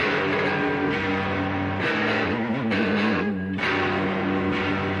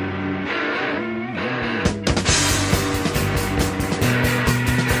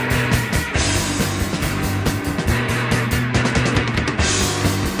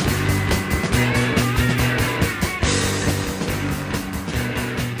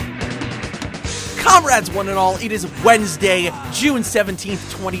Comrades, one and all, it is Wednesday, June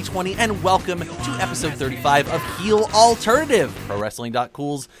 17th, 2020, and welcome to episode 35 of Heel Alternative,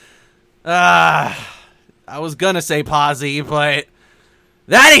 ProWrestling.cool's, I was gonna say posse, but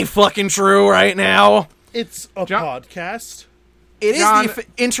that ain't fucking true right now. It's a podcast. It is the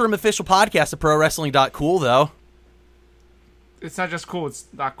interim official podcast of ProWrestling.cool, though. It's not just cool, it's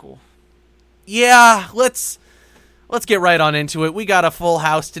not cool. Yeah, let's get right on into it. We got a full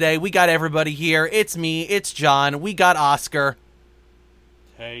house today. We got everybody here. It's me. It's John. We got Oscar.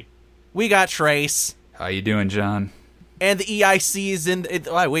 Hey. We got Trace. How you doing, John? And the EIC is in...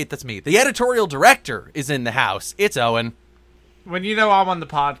 wait, that's me. The editorial director is in the house. It's Owen. When you know I'm on the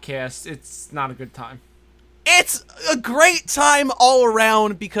podcast, it's not a good time. It's a great time all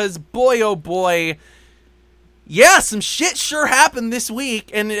around because, boy, oh boy, yeah, some shit sure happened this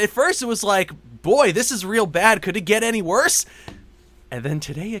week. And at first it was like, boy, this is real bad. Could it get any worse? And then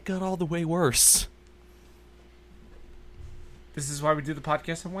today it got all the way worse. This is why we do the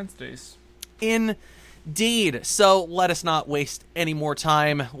podcast on Wednesdays. Indeed. So let us not waste any more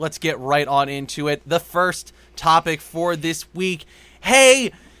time. Let's get right on into it. The first topic for this week.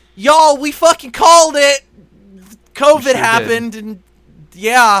 Hey, y'all, we fucking called it. COVID happened, and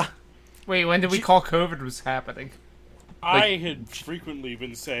yeah. Wait, when did we call COVID was happening? I had frequently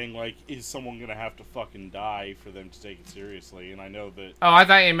been saying, like, is someone gonna have to fucking die for them to take it seriously? And I know that... Oh, I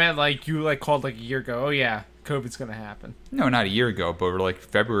thought you meant, like, you, like, called, like, a year ago. Oh, yeah, COVID's gonna happen. No, not a year ago, but we're like,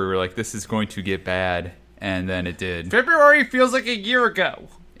 February, we're like, this is going to get bad, and then it did. February feels like a year ago.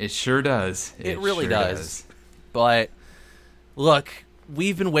 It sure does. It really does. But, look...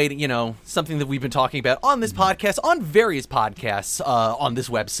 We've been waiting, something that we've been talking about on this podcast, on various podcasts, on this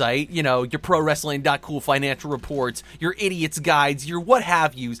website, your ProWrestling.cool financial reports, your idiots guides, your what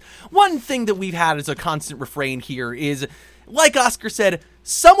have yous. One thing that we've had as a constant refrain here is, like Oscar said,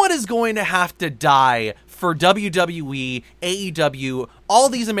 someone is going to have to die for WWE, AEW, all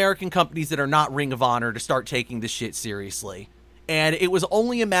these American companies that are not Ring of Honor to start taking this shit seriously. And it was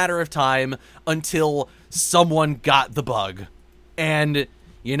only a matter of time until someone got the bug. And,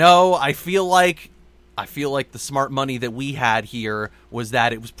 I feel like the smart money that we had here was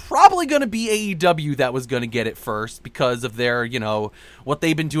that it was probably going to be AEW that was going to get it first because of their, what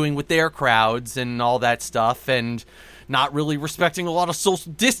they've been doing with their crowds and all that stuff and not really respecting a lot of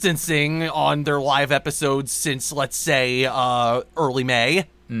social distancing on their live episodes since, let's say, early May.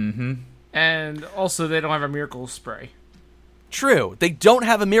 Mm-hmm. And also they don't have a miracle spray. True. They don't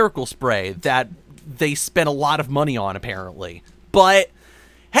have a miracle spray that they spent a lot of money on, apparently. But,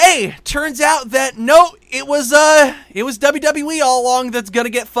 hey, turns out that, no, it was WWE all along that's gonna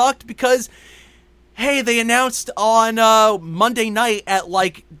get fucked because, hey, they announced on Monday night at,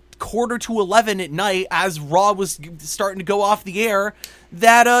 11:45 at night, as Raw was starting to go off the air,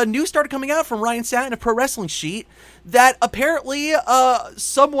 that news started coming out from Ryan Satin of Pro Wrestling Sheet that apparently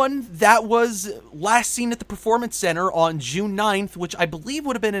someone that was last seen at the Performance Center on June 9th, which I believe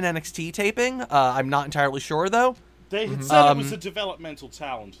would have been an NXT taping, I'm not entirely sure, though. They had said it was a developmental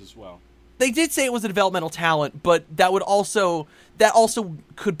talent as well. They did say it was a developmental talent, but that also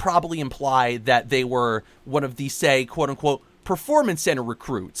could probably imply that they were one of the, say, quote-unquote, Performance Center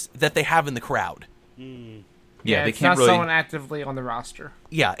recruits that they have in the crowd. Yeah, they it's can't not really... someone actively on the roster.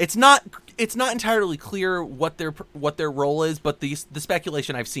 Yeah, it's not entirely clear what their role is, but the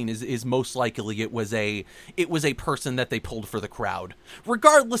speculation I've seen is most likely it was a person that they pulled for the crowd.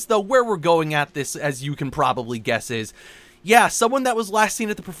 Regardless, though, where we're going at this, as you can probably guess, is someone that was last seen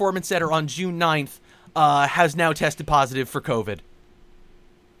at the Performance Center on June 9th has now tested positive for COVID,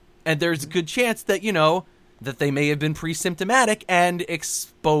 and there's a good chance that that they may have been pre-symptomatic and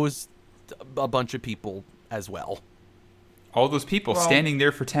exposed a bunch of people as well. All those people standing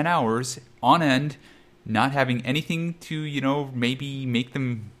there for 10 hours on end, not having anything to, maybe make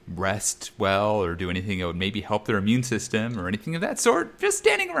them rest well or do anything that would maybe help their immune system or anything of that sort, just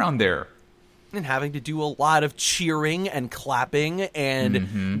standing around there. And having to do a lot of cheering and clapping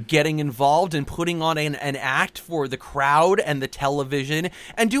and getting involved and putting on an act for the crowd and the television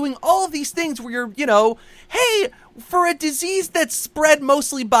and doing all of these things where you're, hey, for a disease that's spread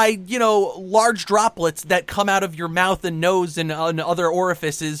mostly by, large droplets that come out of your mouth and nose and other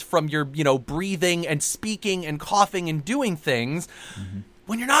orifices from your, breathing and speaking and coughing and doing things,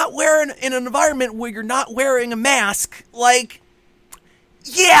 when you're not wearing in an environment where you're not wearing a mask,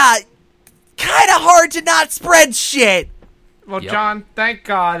 kind of hard to not spread shit. Well, yep. John, thank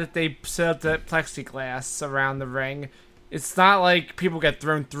God that they set up that plexiglass around the ring. It's not like people get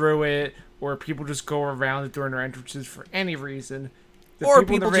thrown through it or people just go around it during their entrances for any reason. Or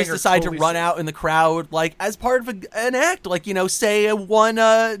people just decide to run out in the crowd, as part of an act, say one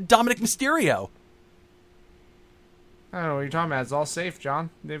Dominic Mysterio. I don't know what you're talking about. It's all safe, John.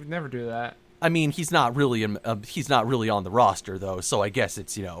 They would never do that. I mean, he's not really on the roster though, so I guess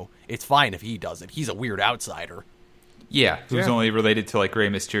it's it's fine if he does it. He's a weird outsider. Yeah, who's Yeah. only related to like Rey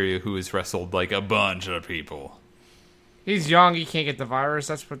Mysterio, who has wrestled like a bunch of people. He's young. He can't get the virus.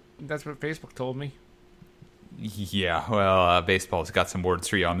 That's what Facebook told me. Yeah, well, baseball's got some words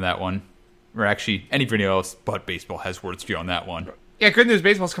for you on that one. Or actually, anybody else but baseball has words for you on that one. Yeah, good news.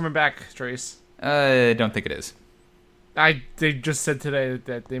 Baseball's coming back, Trace. I don't think it is. They just said today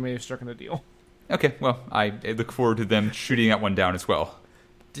that they may have struck a deal. Okay, well, I look forward to them shooting that one down as well.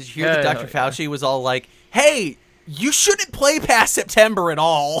 Did you hear that Dr. Fauci was all like, "Hey, you shouldn't play past September at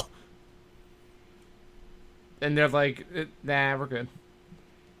all." And they're like, nah, we're good.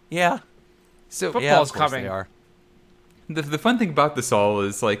 Yeah. So Football's Yeah, of course coming. they are. the fun thing about this all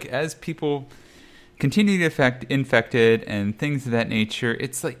is like as people continue to get infected and things of that nature,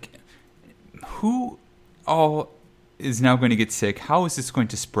 it's like who all is now going to get sick? How is this going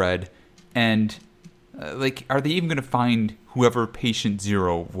to spread? And like, are they even going to find whoever patient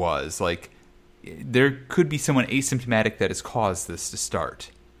 0 was? Like, there could be someone asymptomatic that has caused this to start.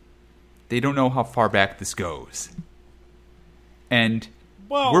 They don't know how far back this goes. And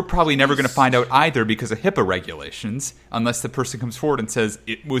Well, we're probably never going to find out either because of HIPAA regulations, unless the person comes forward and says,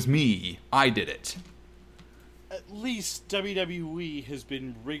 it was me, I did it. At least WWE has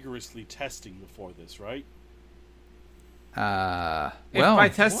been rigorously testing before this, right? If by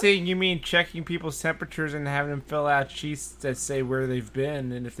testing you mean checking people's temperatures and having them fill out sheets that say where they've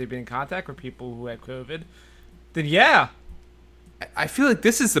been and if they've been in contact with people who had COVID, then yeah. I feel like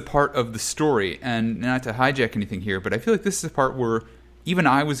this is the part of the story, and not to hijack anything here, but I feel like this is the part where even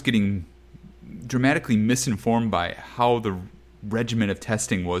I was getting dramatically misinformed by how the regimen of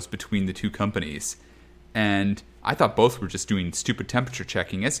testing was between the two companies. And I thought both were just doing stupid temperature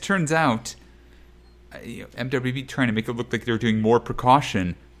checking. As it turns out, MWB trying to make it look like they were doing more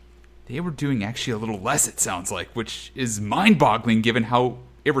precaution. They were doing actually a little less, it sounds like, which is mind-boggling given how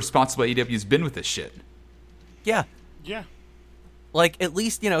irresponsible AEW has been with this shit. Yeah. Yeah. Like, at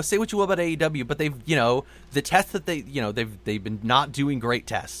least, say what you will about AEW, but they've, the tests that they've been not doing great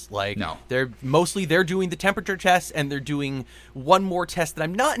tests. Like, No. they're doing the temperature test, and they're doing one more test that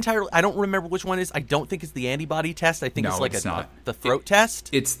I don't remember which one it is. I don't think it's the antibody test. I think No, it's it's not. the throat test.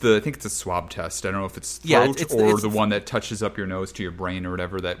 I think it's a swab test. I don't know if it's Yeah, throat it's or the one that touches up your nose to your brain or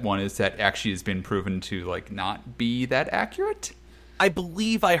whatever that one is that actually has been proven to, like, not be that accurate. I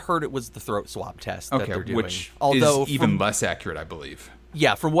believe I heard it was the throat swab test that they're doing. Which Although is even less accurate, I believe.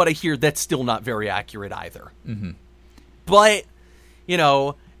 Yeah, from what I hear, that's still not very accurate either. Mm-hmm. But,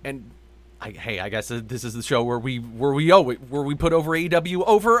 I guess this is the show where we put over AEW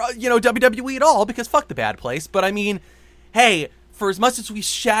over WWE at all, because fuck the bad place. But I mean, hey, for as much as we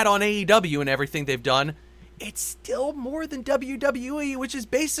shat on AEW and everything they've done, it's still more than WWE, which is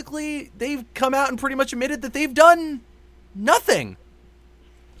basically they've come out and pretty much admitted that they've done nothing.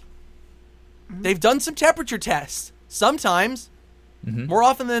 They've done some temperature tests sometimes. Mm-hmm. More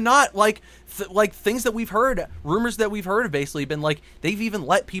often than not, like things that we've heard, rumors that we've heard have basically been like they've even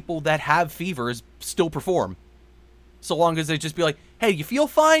let people that have fevers still perform, so long as they just be like, "Hey, you feel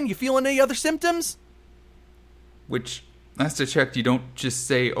fine? You feeling any other symptoms?" Which, last I checked, you don't just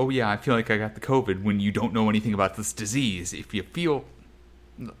say, "Oh yeah, I feel like I got the COVID," when you don't know anything about this disease. If you feel,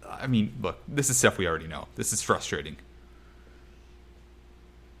 I mean, look, this is stuff we already know. This is frustrating.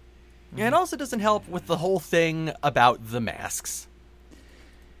 Yeah, it also doesn't help with the whole thing about the masks.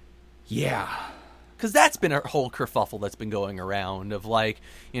 Yeah. Because that's been a whole kerfuffle that's been going around of, like,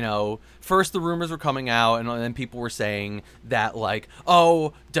 first the rumors were coming out and then people were saying that, like,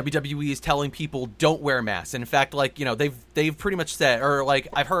 oh, WWE is telling people don't wear masks. And in fact, like, they've pretty much said, or like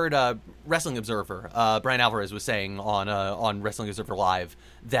I've heard Wrestling Observer, Brian Alvarez was saying on Wrestling Observer Live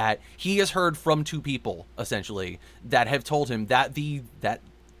that he has heard from two people, essentially, that have told him that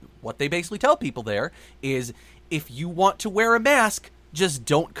what they basically tell people there is if you want to wear a mask, just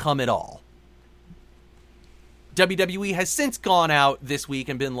don't come at all. WWE has since gone out this week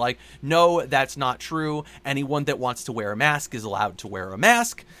and been like, no, that's not true. Anyone that wants to wear a mask is allowed to wear a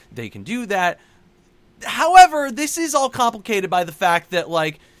mask. They can do that. However, this is all complicated by the fact that,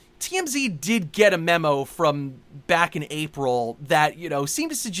 like, TMZ did get a memo from back in April that,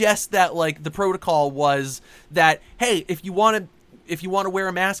 seemed to suggest that, like, the protocol was that, hey, if you want to wear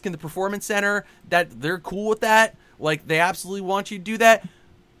a mask in the Performance Center, that they're cool with that. Like, they absolutely want you to do that,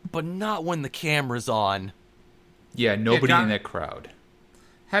 but not when the camera's on. Yeah, nobody in that crowd.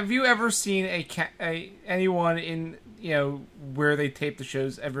 Have you ever seen anyone in where they tape the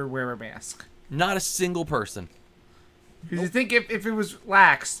shows ever wear a mask? Not a single person. Because you think if it was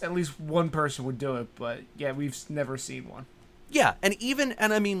lax, at least one person would do it, but yeah, we've never seen one. Yeah, and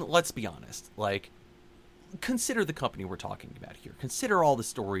I mean, let's be honest, like, consider the company we're talking about here. Consider all the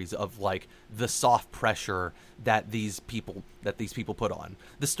stories of, like, the soft pressure that these people put on.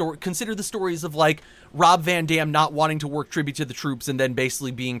 Consider the stories of, like, Rob Van Dam not wanting to work Tribute to the Troops and then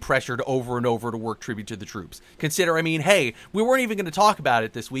basically being pressured over and over to work Tribute to the Troops. Consider, I mean, hey, we weren't even going to talk about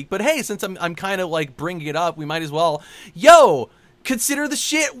it this week, but hey, since I'm kind of, like, bringing it up, we might as well. Consider the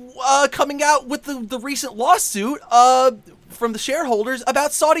shit coming out with the recent lawsuit from the shareholders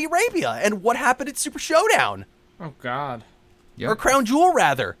about Saudi Arabia and what happened at Super Showdown. Oh, God. Yep. Or Crown Jewel,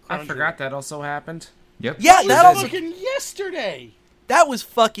 rather. I forgot that also happened. Yep. Yeah, that was also... fucking yesterday. That was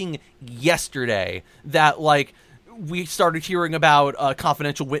fucking yesterday that, like, we started hearing about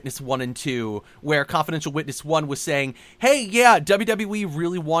Confidential Witness 1 and 2, where Confidential Witness 1 was saying, hey, yeah, WWE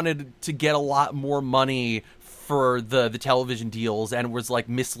really wanted to get a lot more money for the television deals and was, like,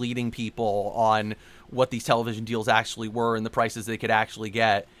 misleading people on what these television deals actually were and the prices they could actually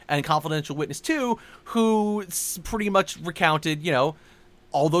get. And Confidential Witness 2, who pretty much recounted, you know,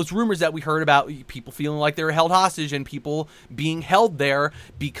 all those rumors that we heard about people feeling like they were held hostage and people being held there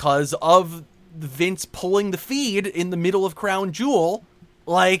because of Vince pulling the feed in the middle of Crown Jewel.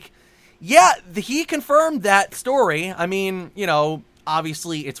 Like, yeah, he confirmed that story. I mean, you know,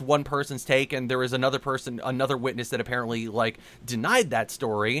 obviously it's one person's take and there is another witness that apparently, like, denied that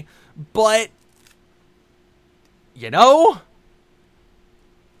story. But, you know,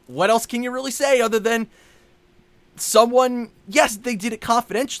 what else can you really say other than someone, yes, they did it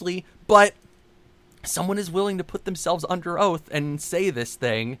confidentially, but someone is willing to put themselves under oath and say this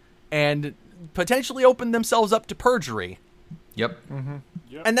thing and potentially open themselves up to perjury. Yep. Mm-hmm.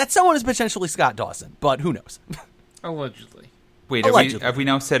 Yep. And that someone is potentially Scott Dawson, but who knows? Allegedly. Wait, Allegedly. have we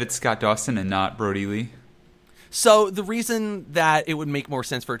now said it's Scott Dawson and not Brody Lee? So the reason that it would make more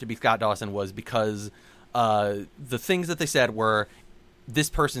sense for it to be Scott Dawson was because the things that they said were this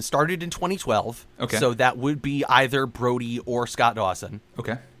person started in 2012. Okay. So that would be either Brody or Scott Dawson.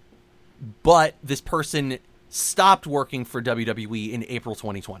 Okay. But this person stopped working for WWE in April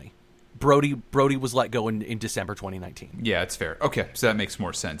 2020. Brody was let go in December 2019. Yeah, it's fair. Okay, so that makes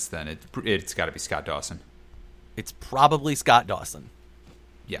more sense then. It's got to be Scott Dawson. It's probably Scott Dawson.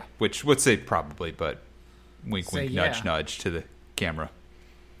 Yeah, which would say probably, but wink, Say wink, yeah. nudge, nudge to the camera.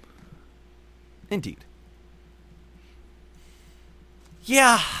 Indeed.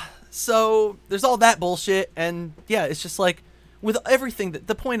 Yeah, so there's all that bullshit, and yeah, it's just like, with everything,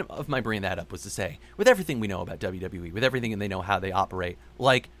 the point of my bringing that up was to say, with everything we know about WWE, with everything and they know how they operate,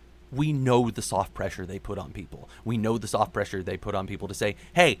 like, we know the soft pressure they put on people. We know the soft pressure they put on people to say,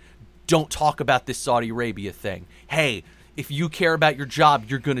 hey, don't talk about this Saudi Arabia thing. Hey, if you care about your job,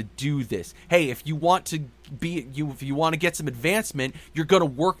 you're going to do this. Hey, if you want to get some advancement, you're going to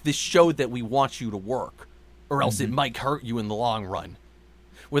work this show that we want you to work, or else it might hurt you in the long run.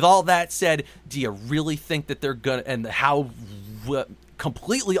 With all that said, do you really think that they're going to, and how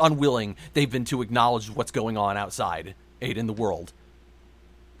completely unwilling they've been to acknowledge what's going on outside in the world?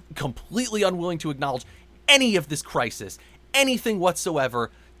 Completely unwilling to acknowledge any of this crisis, anything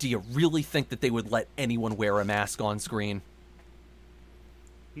whatsoever. Do you really think that they would let anyone wear a mask on screen?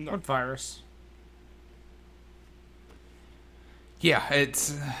 No. What virus? Yeah,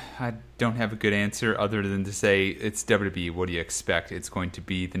 I don't have a good answer other than to say it's WWE. What do you expect? It's going to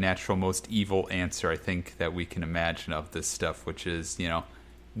be the natural, most evil answer I think that we can imagine of this stuff, which is, you know,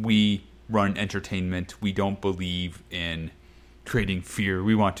 we run entertainment. We don't believe in creating fear.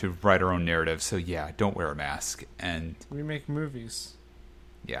 We want to write our own narrative. So yeah, don't wear a mask. And We make movies.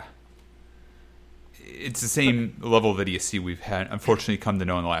 yeah, it's the same level of idiocy we've had, unfortunately, come to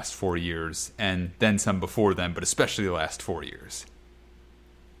know in the last 4 years, and then some before then, but especially the last 4 years.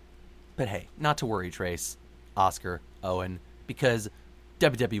 But hey, not to worry, Trace, Oscar, Owen, because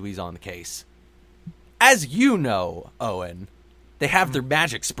WWE's on the case. As you know, Owen, they have their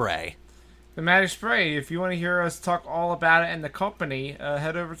magic spray. The Magic Spray, if you want to hear us talk all about it and the company,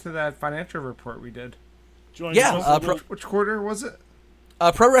 head over to that financial report we did. Do you want to Yeah, give us a little- Which quarter was it?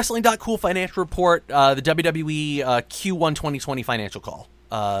 ProWrestling.cool financial report, the WWE Q1 2020 financial call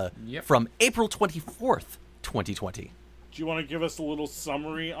Yep. from April 24th, 2020. do you want to give us a little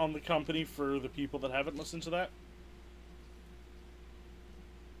summary on the company for the people that haven't listened to that?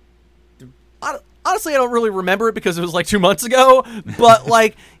 Honestly, I don't really remember it because it was like 2 months ago, but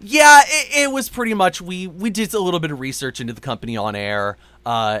like, yeah, it was pretty much, we did a little bit of research into the company on air,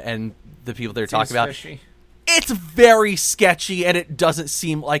 and the people they were talking about. Fishy. It's very sketchy, and it doesn't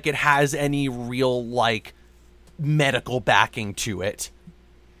seem like it has any real, like, medical backing to it.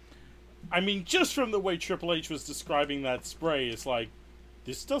 I mean, just from the way Triple H was describing that spray, it's like,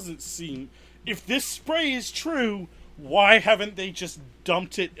 this doesn't seem... If this spray is true, why haven't they just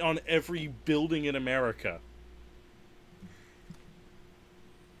dumped it on every building in America?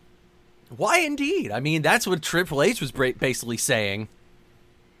 Why indeed? I mean, that's what Triple H was basically saying.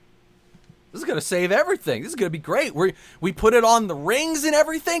 This is going to save everything. This is going to be great. We put it on the rings and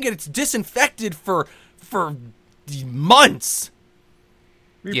everything, and it's disinfected for months.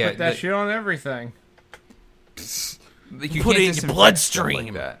 We put that shit on everything. Like, you put can't it in your bloodstream.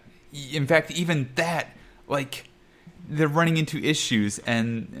 like that. In fact, even that, like, they're running into issues,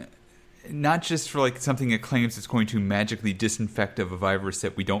 and not just for like something that claims it's going to magically disinfect of a virus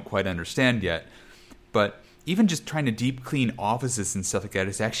that we don't quite understand yet, but even just trying to deep clean offices and stuff like that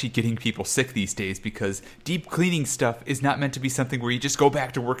is actually getting people sick these days, because deep cleaning stuff is not meant to be something where you just go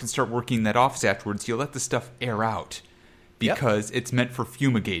back to work and start working in that office afterwards. You let the stuff air out because it's meant for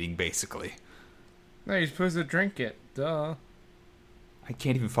fumigating, basically. No, you're supposed to drink it. Duh. I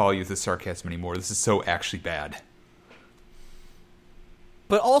can't even follow you with the sarcasm anymore. This is so actually bad.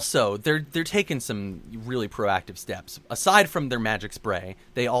 But also, they're taking some really proactive steps. Aside from their magic spray,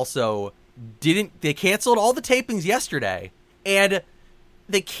 they also they canceled all the tapings yesterday, and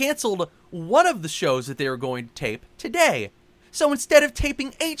they canceled one of the shows that they were going to tape today. So instead of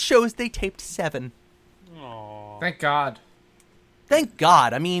taping 8 shows, they taped 7. Aww. Thank God. Thank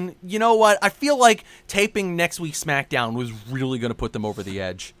God. I mean, you know what? I feel like taping next week's SmackDown was really going to put them over the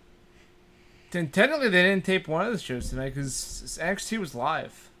edge. And technically, they didn't tape one of the shows tonight because NXT was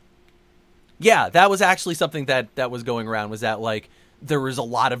live. Yeah, that was actually something that was going around, was that, like, there was a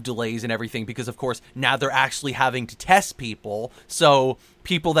lot of delays and everything because, of course, now they're actually having to test people. So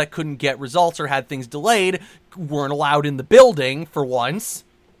people that couldn't get results or had things delayed weren't allowed in the building for once.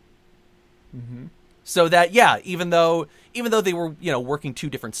 Mm-hmm. So that, yeah, even though they were, working 2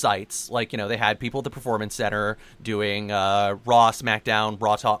 different sites, like, they had people at the Performance Center doing Raw, SmackDown,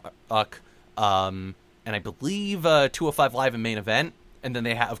 Raw Talk, and I believe 205 Live and Main Event. And then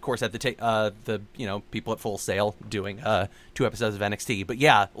they of course, had the people at Full Sail doing 2 episodes of NXT. But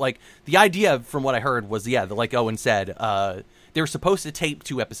yeah, like, the idea from what I heard was, like Owen said, they were supposed to tape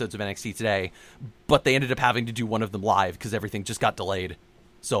 2 episodes of NXT today, but they ended up having to do one of them live because everything just got delayed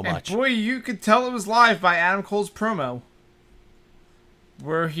so much. And boy, you could tell it was live by Adam Cole's promo,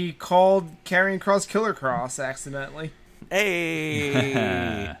 where he called Karrion Kross Killer Kross accidentally.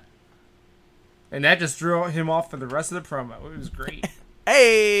 Hey! And that just threw him off for the rest of the promo. It was great.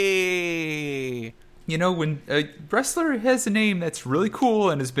 Hey! When a wrestler has a name that's really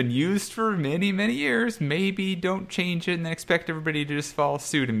cool and has been used for many, many years, maybe don't change it and expect everybody to just follow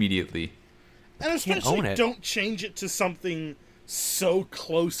suit immediately. And especially don't change it to something so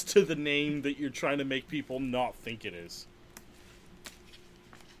close to the name that you're trying to make people not think it is.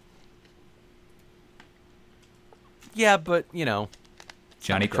 Yeah, but,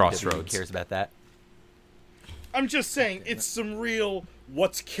 Johnny Crossroads. Who cares about that? I'm just saying, it's some real,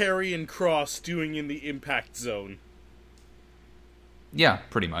 what's Karrion Kross doing in the Impact Zone? Yeah,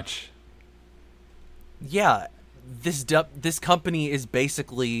 pretty much. Yeah, this company is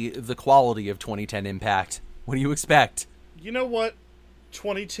basically the quality of 2010 Impact. What do you expect? You know what?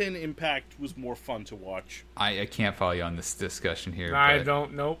 2010 Impact was more fun to watch. I can't follow you on this discussion here.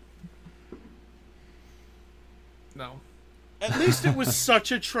 Nope. No. At least it was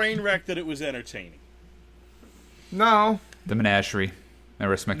such a train wreck that it was entertaining. No. The Menagerie. I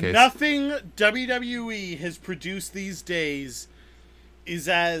rest my case. Nothing WWE has produced these days is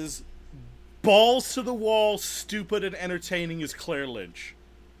as balls to the wall, stupid, and entertaining as Claire Lynch.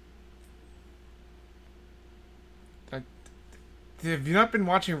 Have you not been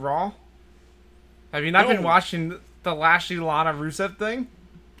watching Raw? Have you not been watching the Lashley Lana Rusev thing?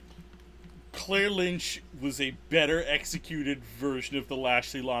 Claire Lynch was a better executed version of the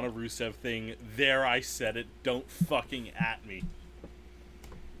Lashley Lana Rusev thing. There, I said it. Don't fucking at me.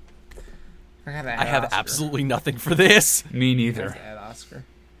 I have absolutely nothing for this. Me neither. Oscar.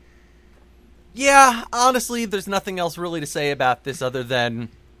 Yeah, honestly, there's nothing else really to say about this other than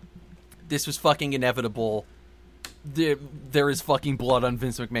this was fucking inevitable. There is fucking blood on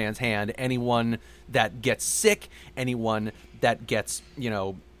Vince McMahon's hand. Anyone that gets sick, anyone that gets,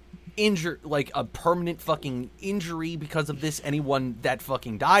 injured, like a permanent fucking injury because of this, anyone that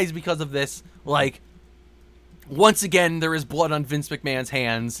fucking dies because of this, like, once again, there is blood on Vince McMahon's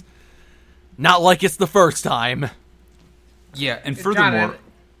hands. Not like it's the first time. Yeah, and furthermore... John,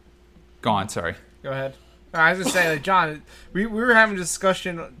 go on, sorry. Go ahead. I was just saying, John, we were having a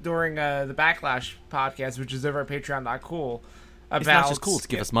discussion during the Backlash podcast, which is over at patreon.cool, about... It's not just cool, it's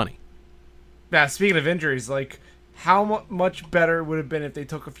give us money. Yeah, speaking of injuries, like, how much better it would have been if they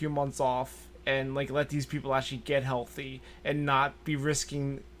took a few months off and like let these people actually get healthy and not be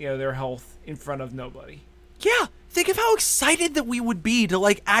risking their health in front of nobody. Yeah, think of how excited that we would be to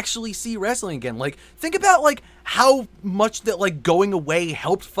like actually see wrestling again. Like, think about like how much that like going away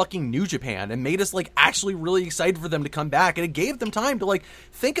helped fucking New Japan and made us like actually really excited for them to come back, and it gave them time to like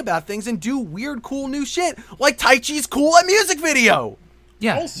think about things and do weird, cool new shit like Taichi's cool at music video.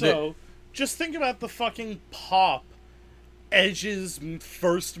 Yeah. Also, just think about the fucking pop Edge's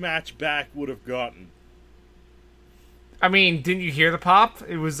first match back would have gotten. I mean, didn't you hear the pop?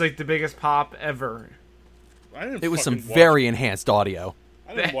 It was like the biggest pop ever. It It was some very enhanced audio.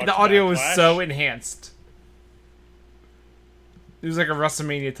 The audio was so enhanced. It was like a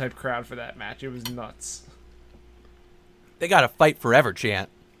WrestleMania type crowd for that match. It was nuts. They got a fight forever chant.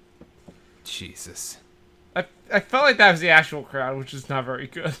 Jesus. I felt like that was the actual crowd, which is not very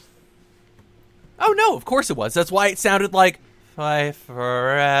good. Oh no, of course it was. That's why it sounded like fight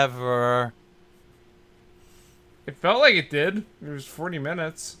forever. It felt like it did. It was 40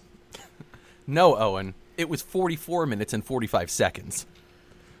 minutes. No, Owen. It was 44 minutes and 45 seconds.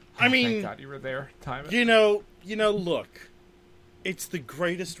 I mean, Thank God you were there. Time it. you know, look, it's the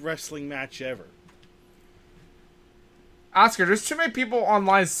greatest wrestling match ever. Oscar, there's too many people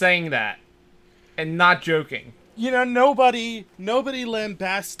online saying that and not joking. Nobody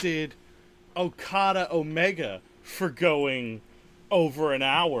lambasted Okada Omega for going over an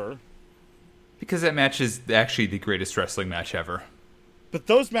hour. Because that match is actually the greatest wrestling match ever. But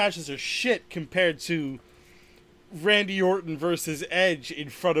those matches are shit compared to Randy Orton versus Edge in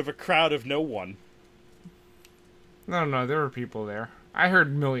front of a crowd of no one. No, there were people there. I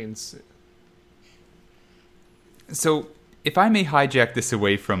heard millions. So, if I may hijack this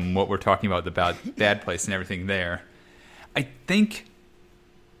away from what we're talking about, the bad place and everything there, I think,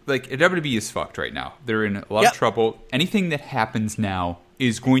 like, WWE is fucked right now. They're in a lot of trouble. Anything that happens now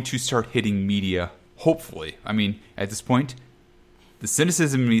is going to start hitting media, hopefully. I mean, at this point, the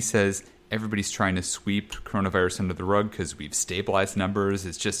cynicism in me says everybody's trying to sweep coronavirus under the rug because we've stabilized numbers.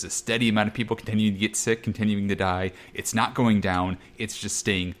 It's just a steady amount of people continuing to get sick, continuing to die. It's not going down. It's just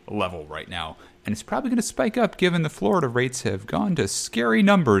staying level right now. And it's probably going to spike up given the Florida rates have gone to scary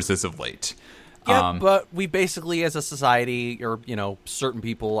numbers as of late. Yeah, but we basically, as a society, or certain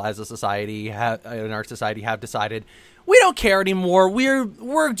people as a society in our society have decided we don't care anymore.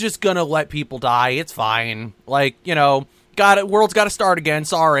 We're just gonna let people die. It's fine. Like world's got to start again.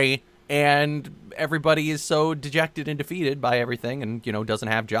 Sorry, and everybody is so dejected and defeated by everything, and doesn't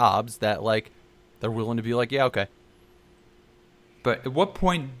have jobs that like they're willing to be like, yeah, okay. But at what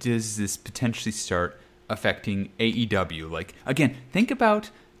point does this potentially start affecting AEW? Like, again, think about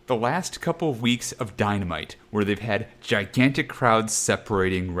the last couple of weeks of Dynamite, where they've had gigantic crowds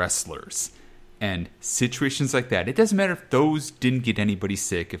separating wrestlers. And situations like that. It doesn't matter if those didn't get anybody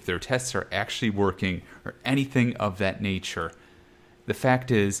sick, if their tests are actually working, or anything of that nature. The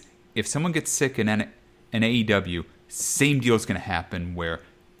fact is, if someone gets sick in an AEW, same deal is going to happen where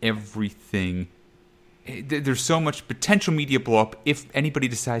everything... There's so much potential media blow-up if anybody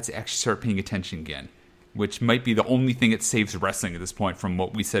decides to actually start paying attention again, which might be the only thing that saves wrestling at this point from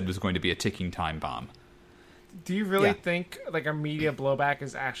what we said was going to be a ticking time bomb. Do you really think like a media blowback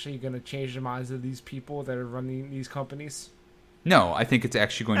is actually going to change the minds of these people that are running these companies? No, I think it's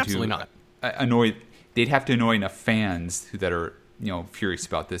actually going Absolutely to not. Annoy. They'd have to annoy enough fans that are furious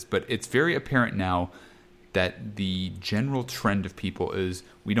about this. But it's very apparent now that the general trend of people is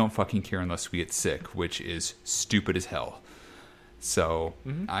we don't fucking care unless we get sick, which is stupid as hell. So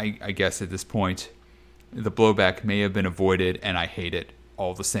I guess at this point, the blowback may have been avoided, and I hate it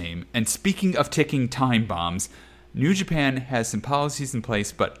all the same. And speaking of ticking time bombs, New Japan has some policies in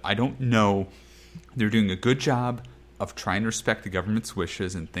place, but I don't know. They're doing a good job of trying to respect the government's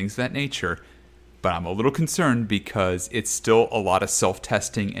wishes and things of that nature, but I'm a little concerned because it's still a lot of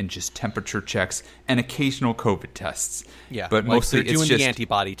self-testing and just temperature checks and occasional COVID tests. Yeah, but like mostly they're it's doing just the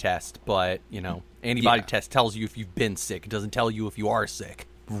antibody test, but antibody test tells you if you've been sick. It doesn't tell you if you are sick.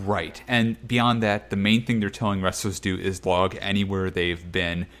 right. And beyond that, the main thing they're telling wrestlers to do is log anywhere they've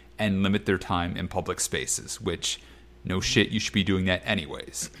been and limit their time in public spaces, which no shit, you should be doing that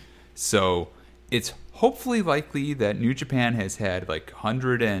anyways. So it's hopefully likely that New Japan has had like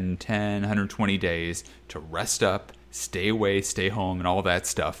 110, 120 days to rest up, stay away, stay home, and all that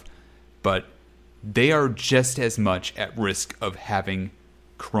stuff. But they are just as much at risk of having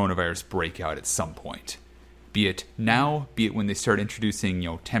coronavirus breakout at some point. Be it now, be it when they start introducing 10%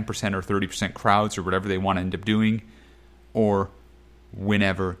 or 30% crowds or whatever they want to end up doing, or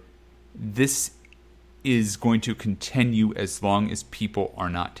whenever. This is going to continue as long as people are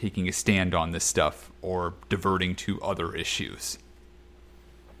not taking a stand on this stuff or diverting to other issues.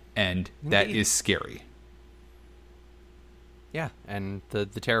 And that is scary. Yeah, and the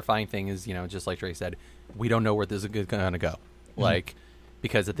terrifying thing is, just like Trey said, we don't know where this is going to go. Like,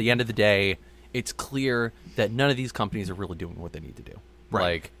 because at the end of the day, it's clear that none of these companies are really doing what they need to do.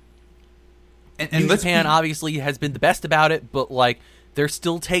 Right. Like, and New Japan obviously has been the best about it, but like, they're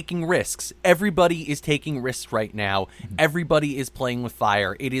still taking risks. Everybody is taking risks right now. Everybody is playing with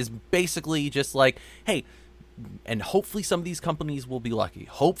fire. It is basically just like, hey, and hopefully some of these companies will be lucky.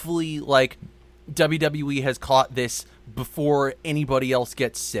 Hopefully, like, WWE has caught this before anybody else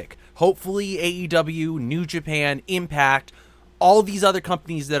gets sick. Hopefully AEW, New Japan, Impact, all these other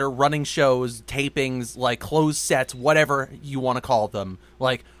companies that are running shows, tapings, like closed sets, whatever you want to call them,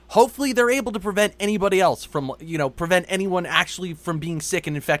 like, hopefully they're able to prevent anybody else from, prevent anyone actually from being sick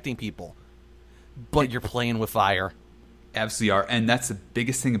and infecting people. But you're playing with fire. Absolutely are. And that's the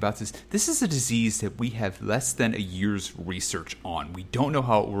biggest thing about this. This is a disease that we have less than a year's research on. We don't know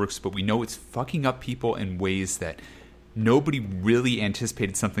how it works, but we know it's fucking up people in ways that nobody really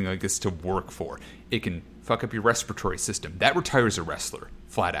anticipated something like this to work for. It can fuck up your respiratory system. That retires a wrestler,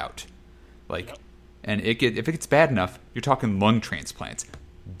 flat out. Like, and if it gets bad enough, you're talking lung transplants.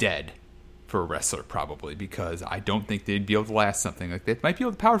 Dead for a wrestler, probably, because I don't think they'd be able to last something like that. Might be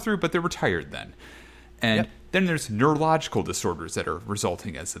able to power through, but they're retired then. And then there's neurological disorders that are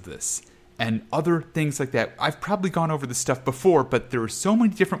resulting as of this. And other things like that. I've probably gone over this stuff before, but there are so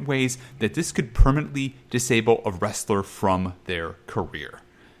many different ways that this could permanently disable a wrestler from their career.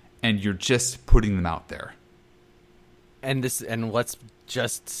 And you're just putting them out there. And let's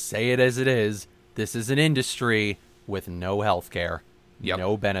just say it as it is. This is an industry with no health care,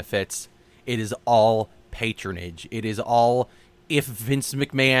 no benefits. It is all patronage. It is all, if Vince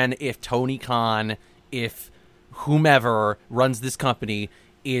McMahon, if Tony Khan, if whomever runs this company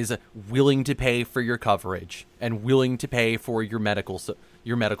is willing to pay for your coverage and willing to pay for your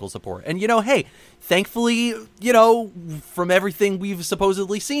medical support. And, hey, thankfully, from everything we've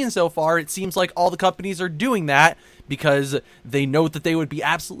supposedly seen so far, it seems like all the companies are doing that because they know that they would be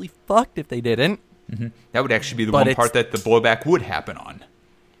absolutely fucked if they didn't. Mm-hmm. That would actually be the one part that the blowback would happen on.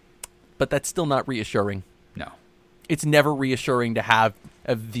 But that's still not reassuring. No. It's never reassuring to have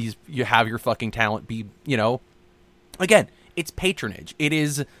you have your fucking talent be, again, it's patronage. It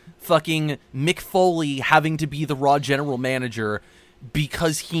is fucking Mick Foley having to be the Raw general manager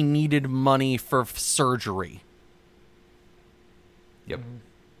because he needed money for surgery. Yep.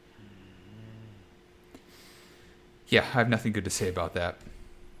 Yeah, I have nothing good to say about that.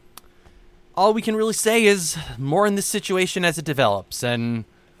 All we can really say is more in this situation as it develops, and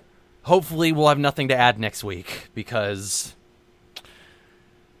hopefully we'll have nothing to add next week, because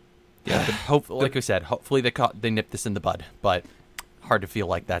like we said, hopefully they nip this in the bud, but hard to feel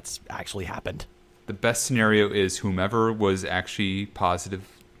like that's actually happened. The best scenario is whomever was actually positive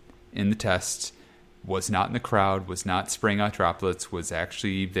in the test was not in the crowd, was not spraying out droplets, was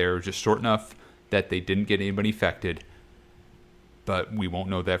actually there just short enough that they didn't get anybody affected. But we won't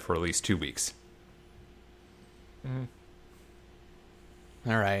know that for at least 2 weeks. All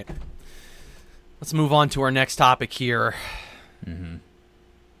right. Let's move on to our next topic here. Mm-hmm.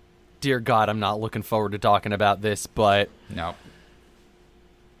 Dear God, I'm not looking forward to talking about this, but... No.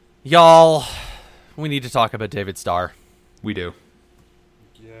 Y'all, we need to talk about David Starr. We do.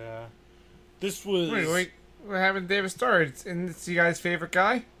 Yeah. This was... Wait. What happened to David Starr? Isn't this you guys' favorite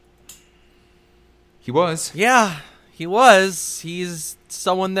guy? He was. Yeah, he was. He's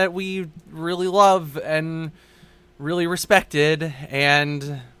someone that we really love and really respected,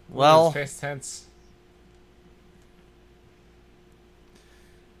 and, well... Past tense.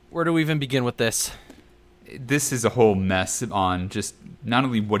 Where do we even begin with this? This is a whole mess on just not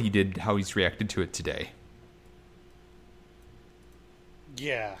only what he did, how he's reacted to it today.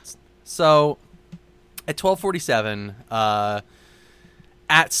 Yeah. So, at 12:47,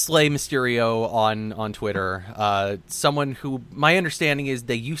 at Slay Mysterio on Twitter, someone who, my understanding is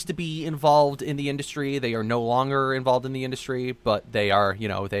they used to be involved in the industry. They are no longer involved in the industry, but they are,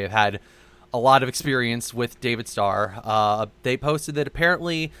 they have had a lot of experience with David Starr. They posted that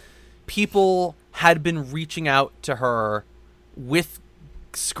apparently people had been reaching out to her with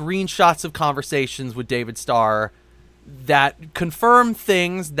screenshots of conversations with David Starr that confirm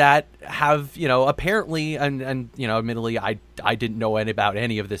things that have, apparently, and admittedly, I didn't know about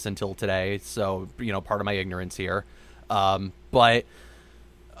any of this until today, so, part of my ignorance here. But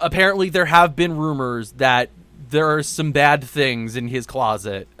apparently there have been rumors that there are some bad things in his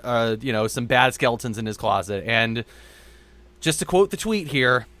closet, some bad skeletons in his closet. And just to quote the tweet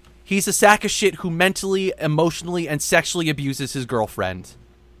here, He's a sack of shit who mentally, emotionally, and sexually abuses his girlfriend.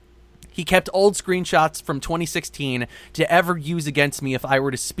 He kept old screenshots from 2016 to ever use against me if I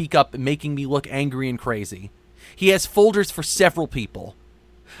were to speak up, making me look angry and crazy. He has folders for several people.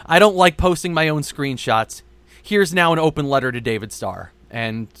 I don't like posting my own screenshots. Here's now an open letter to David Starr.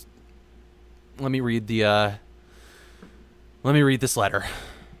 And let me read this letter.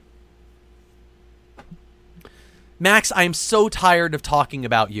 Max, I am so tired of talking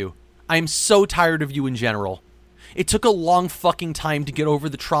about you. I am so tired of you in general. It took a long fucking time to get over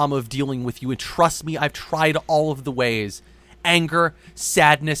the trauma of dealing with you, and trust me, I've tried all of the ways. Anger,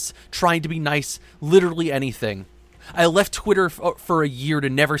 sadness, trying to be nice, literally anything. I left Twitter for a year to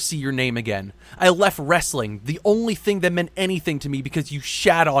never see your name again. I left wrestling, the only thing that meant anything to me, because you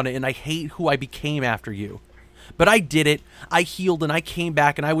shat on it and I hate who I became after you. But I did it, I healed, and I came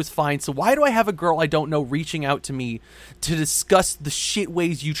back and I was fine, so why do I have a girl I don't know reaching out to me to discuss the shit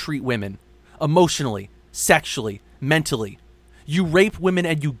ways you treat women? Emotionally, sexually, mentally. You rape women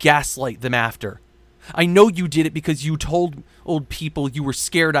and you gaslight them after. I know you did it because you told old people you were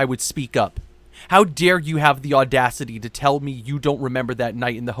scared I would speak up. How dare you have the audacity to tell me you don't remember that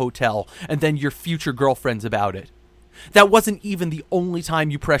night in the hotel and then your future girlfriends about it? That wasn't even the only time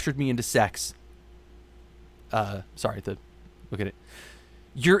you pressured me into sex. Look at it.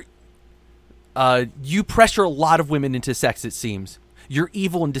 You pressure a lot of women into sex, it seems. You're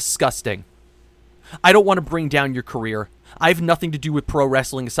evil and disgusting. I don't want to bring down your career. I have nothing to do with pro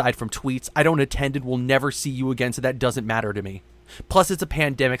wrestling aside from tweets. I don't attend and will never see you again, so that doesn't matter to me. Plus, it's a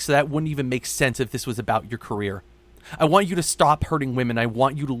pandemic, so that wouldn't even make sense if this was about your career. I want you to stop hurting women. I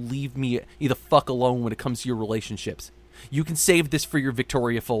want you to leave me the fuck alone when it comes to your relationships. You can save this for your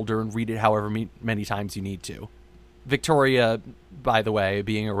Victoria folder and read it however many times you need to. Victoria, by the way,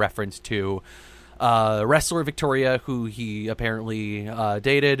 being a reference to wrestler Victoria, who he apparently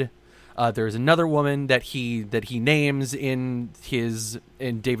dated. There's another woman that he names in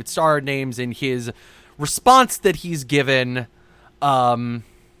David Starr names in his response that he's given,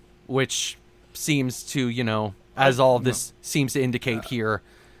 which seems to, as all of this seems to indicate here,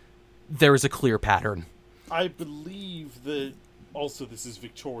 there is a clear pattern. I believe that also this is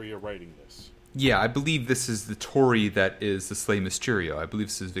Victoria writing this. Yeah, I believe this is the Tory that is the Slay Mysterio. I believe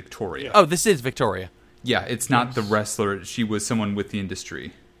this is Victoria. Yeah. Oh, this is Victoria. Yeah, it's not the wrestler. She was someone with the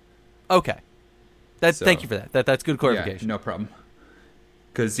industry. Okay. Thank you for that. That's good clarification. Yeah, no problem.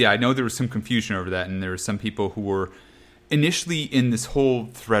 Because, I know there was some confusion over that, and there were some people who were initially in this whole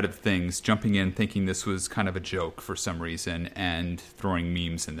thread of things, jumping in thinking this was kind of a joke for some reason, and throwing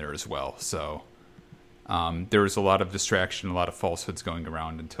memes in there as well. So there was a lot of distraction, a lot of falsehoods going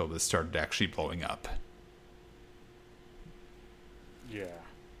around until this started actually blowing up. Yeah.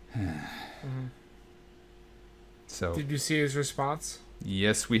 So, did you see his response?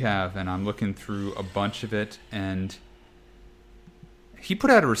 Yes, we have, and I'm looking through a bunch of it, and he put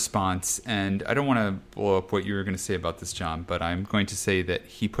out a response, and I don't want to blow up what you were going to say about this, John, but I'm going to say that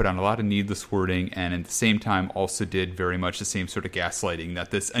he put on a lot of needless wording, and at the same time also did very much the same sort of gaslighting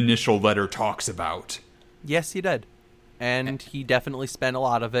that this initial letter talks about. Yes, he did. And he definitely spent a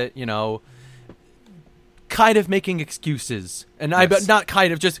lot of it, kind of making excuses. And Yes. not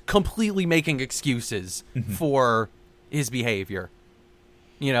kind of, just completely making excuses for his behavior.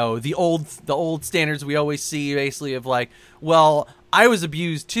 The old standards we always see, basically, of like, well, I was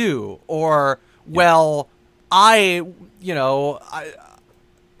abused too, or well, I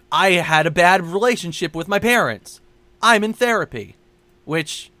had a bad relationship with my parents. I'm in therapy,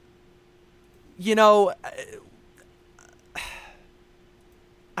 which,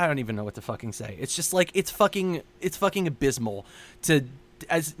 I don't even know what to fucking say. It's just like, it's fucking abysmal to,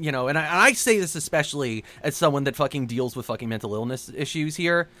 and I say this especially as someone that fucking deals with fucking mental illness issues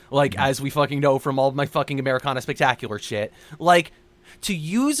here, like, as we fucking know from all my fucking Americana Spectacular shit, like, to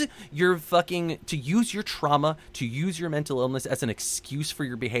use your trauma, to use your mental illness as an excuse for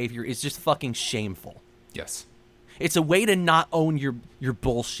your behavior is just fucking shameful. Yes. It's a way to not own your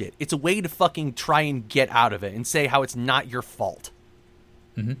bullshit. It's a way to fucking try and get out of it and say how it's not your fault.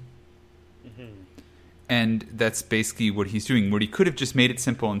 Mm-hmm. Mm-hmm. And that's basically what he's doing, where he could have just made it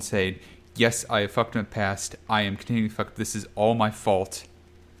simple and said, yes, I have fucked in the past. I am continuing to fuck. This is all my fault.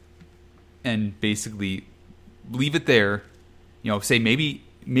 And basically leave it there. Say maybe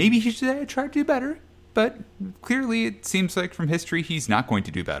he should have tried to do better. But clearly it seems like from history he's not going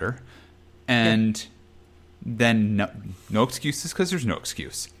to do better. And then no excuses, because there's no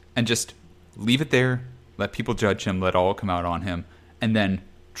excuse. And just leave it there. Let people judge him. Let all come out on him. And then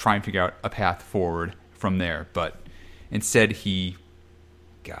try and figure out a path forward from there. But instead he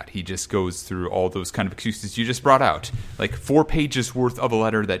God, he just goes through all those kind of excuses you just brought out. Like 4 pages worth of a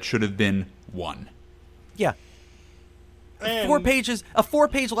letter that should have been 1. Yeah. And 4 pages, a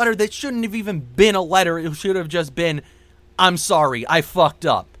 4-page letter that shouldn't have even been a letter. It should have just been, I'm sorry, I fucked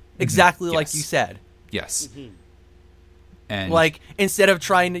up. Exactly like Yes. you said. Yes. And Like, instead of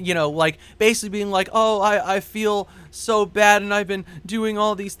trying to, like, basically being like, oh, I feel so bad and I've been doing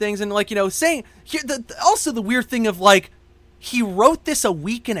all these things. And, like, saying, also the weird thing of, like, he wrote this a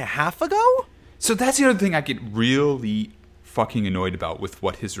week and a half ago? so that's the other thing I get really fucking annoyed about with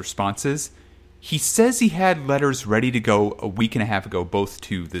what his response is. He says he had letters ready to go a week and a half ago, both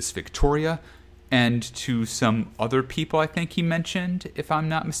to this Victoria and to some other people I think he mentioned, if I'm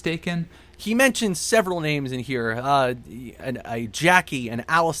not mistaken. He mentions several names in here. A Jackie, an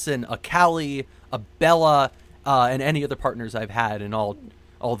Allison, a Callie, a Bella, and any other partners I've had and all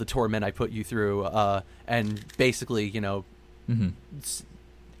the torment I put you through. And basically,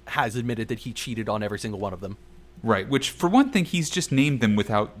 has admitted that he cheated on every single one of them. Right, which for one thing, he's just named them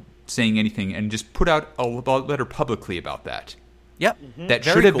without saying anything and just put out a letter publicly about that. Yep. That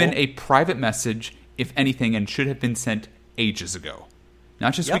Very should have cool. been a private message, if anything, and should have been sent ages ago.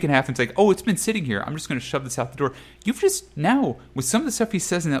 Not just a Yep. week and a half, and it's like, oh, it's been sitting here. I'm just going to shove this out the door. You've just, now, with some of the stuff he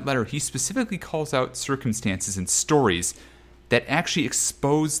says in that letter, he specifically calls out circumstances and stories that actually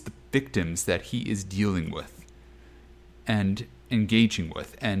expose the victims that he is dealing with and engaging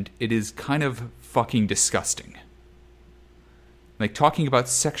with. And it is kind of fucking disgusting. Like, talking about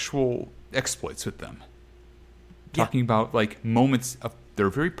sexual exploits with them. Yeah. Talking about, like, moments of, they're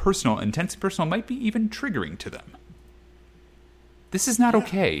very personal, intense personal, might be even triggering to them. This is not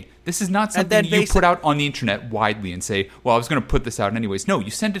okay. This is not And then something you put out on the internet widely and say, well, I was going to put this out anyways. No,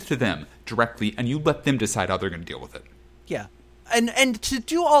 you send it to them directly, and you let them decide how they're going to deal with it. Yeah. And to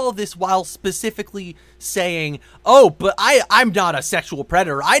do all of this while specifically saying, oh, but I'm not a sexual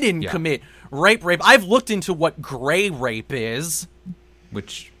predator. I didn't Yeah. commit rape. I've looked into what gray rape is.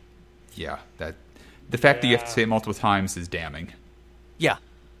 Which, yeah, that the fact that you have to say it multiple times is damning. Yeah.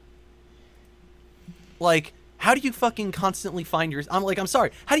 Like, how do you fucking constantly find I'm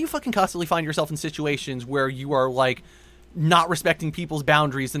sorry. How do you fucking constantly find yourself in situations where you are, like, not respecting people's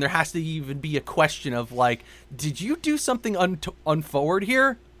boundaries, and there has to even be a question of, like, did you do something unforward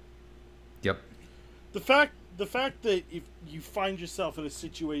here? Yep. the fact that if you find yourself in a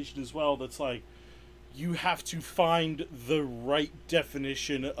situation as well that's like you have to find the right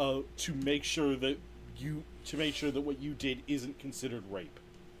definition of to make sure that what you did isn't considered rape.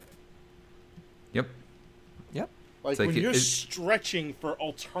 Yep. Yep. Like, like when it you're is- stretching for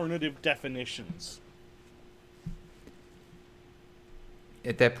alternative definitions.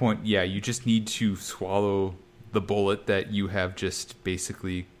 At that point, yeah, you just need to swallow the bullet that you have just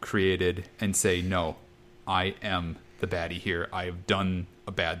basically created and say, no, I am the baddie here. I have done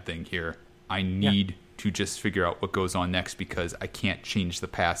a bad thing here. I need to just figure out what goes on next because I can't change the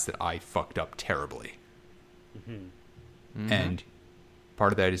past that I fucked up terribly. And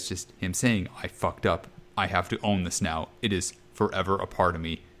part of that is just him saying, I fucked up. I have to own this now. It is forever a part of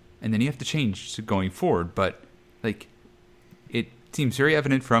me. And then you have to change to going forward. But, like, it seems very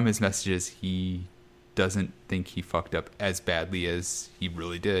evident from his messages he doesn't think he fucked up as badly as he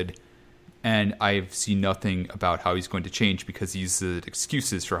really did. And I've seen nothing about how he's going to change because he uses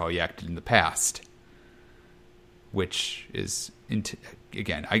excuses for how he acted in the past. Which is,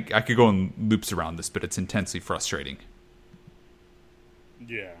 again, I could go in loops around this, but it's intensely frustrating.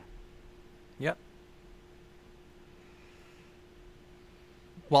 Yeah. Yep.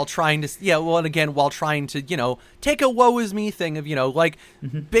 While trying to, while trying to, take a woe is me thing of, like,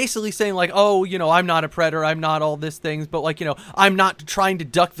 basically saying, like, oh, I'm not a predator, I'm not all these things, but, like, I'm not trying to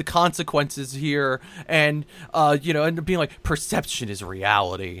duck the consequences here, and, and being like, perception is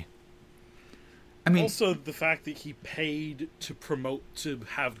reality. I mean, Also, the fact that he paid to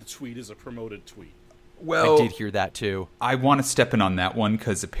have the tweet as a promoted tweet. well, I did hear that, too. I want to step in on that one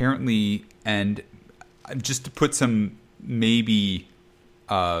because apparently, and just to put some maybe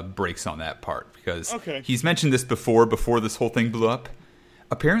breaks on that part, because he's mentioned this before this whole thing blew up.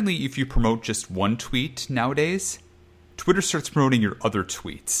 Apparently, if you promote just one tweet nowadays, Twitter starts promoting your other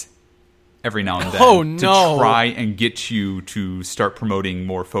tweets every now and then to try and get you to start promoting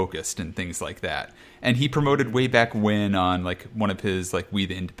more focused and things like that. And he promoted way back when on, like, one of his, like, We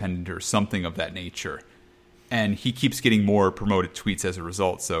the Independent or something of that nature. And he keeps getting more promoted tweets as a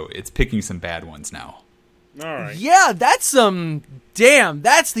result, so it's picking some bad ones now. All right. Yeah, that's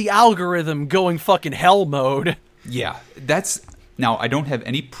that's the algorithm going fucking hell mode. Yeah, now I don't have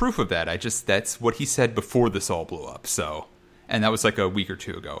any proof of that. That's what he said before this all blew up. So, and that was like a week or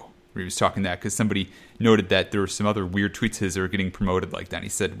two ago. where he was talking that because somebody noted that there were some other weird tweets of his that are getting promoted like that. And he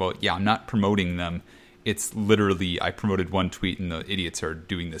said, well, yeah, I'm not promoting them. It's literally I promoted one tweet and the idiots are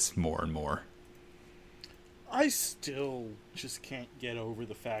doing this more and more. I still just can't get over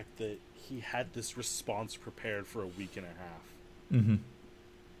the fact that he had this response prepared for a week and a half. Mm-hmm.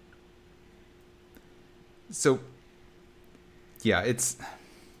 So, yeah,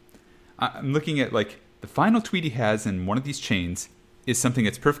 I'm looking at, like, the final tweet he has in one of these chains is something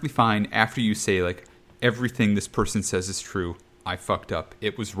that's perfectly fine after you say, like, everything this person says is true. I fucked up.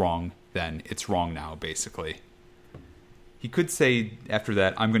 It was wrong then. It's wrong now, basically. He could say after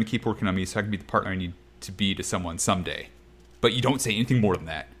that, I'm going to keep working on me so I can be the partner I need to be to someone someday. But you don't say anything more than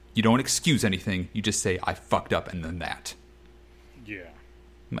that. You don't excuse anything. You just say, I fucked up, and then that. Yeah.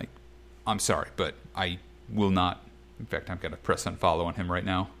 I'm like, I'm sorry, but I will not. In fact, I'm going to press unfollow on him right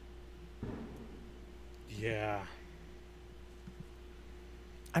now. Yeah.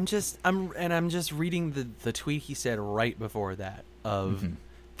 I'm just reading the tweet he said right before that of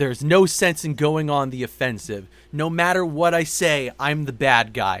there's no sense in going on the offensive. No matter what I say, I'm the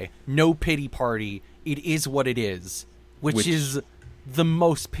bad guy. No pity party. It is what it is. Which is the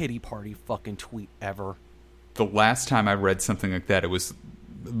most pity party fucking tweet ever. The last time I read something like that, it was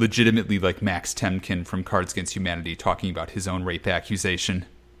legitimately like Max Temkin from Cards Against Humanity talking about his own rape accusation.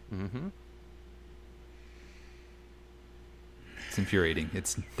 Mm-hmm. It's infuriating.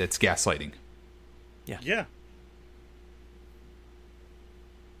 That's gaslighting. Yeah. Yeah.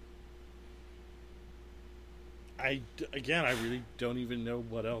 I really don't even know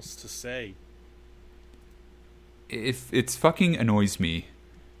what else to say. If it's fucking annoys me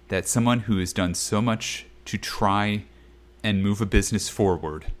that someone who has done so much to try and move a business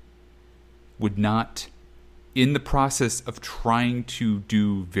forward would not, in the process of trying to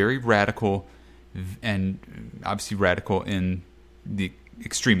do very radical, and obviously radical in the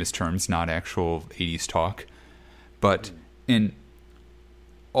extremist terms, not actual 80s talk, but in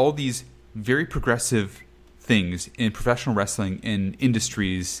all these very progressive things in professional wrestling, in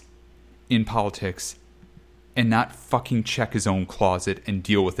industries, in politics, and not fucking check his own closet and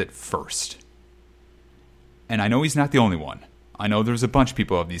deal with it first. And I know he's not the only one. I know there's a bunch of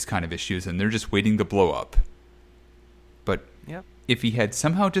people who have these kind of issues and they're just waiting to blow up. But if he had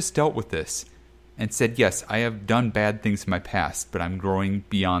somehow just dealt with this and said, yes, I have done bad things in my past, but I'm growing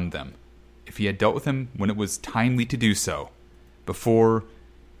beyond them. If he had dealt with them when it was timely to do so, before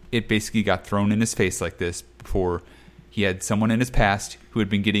it basically got thrown in his face like this, before he had someone in his past who had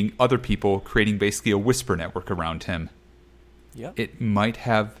been getting other people, creating basically a whisper network around him, it might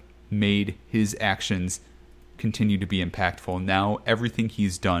have made his actions continue to be impactful. Now everything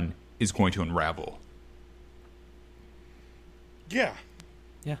he's done is going to unravel. Yeah.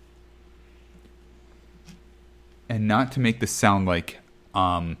 Yeah. And not to make this sound like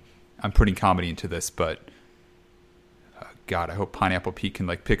I'm putting comedy into this, but God, I hope Pineapple Pete can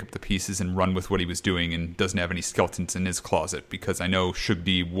like pick up the pieces and run with what he was doing and doesn't have any skeletons in his closet, because I know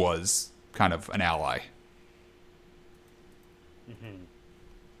Shugdi was kind of an ally. Mm-hmm.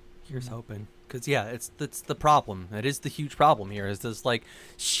 Here's hoping. Because, it's the problem. It is the huge problem here, is this, like,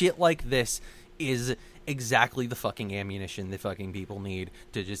 shit like this is exactly the fucking ammunition the fucking people need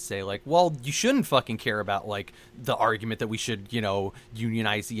to just say, like, well, you shouldn't fucking care about, like, the argument that we should,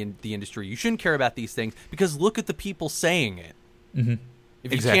 unionize the industry. You shouldn't care about these things, because look at the people saying it. Mm-hmm.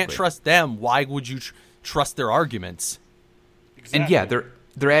 If you can't trust them, why would you trust their arguments? Exactly. And yeah,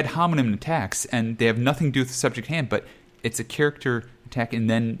 they're ad hominem attacks, and they have nothing to do with the subject at hand, but it's a character attack, and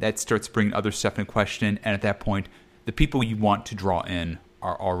then that starts bringing other stuff into question, and at that point, the people you want to draw in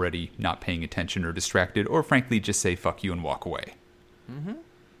are already not paying attention or distracted, or frankly just say fuck you and walk away. Mm-hmm.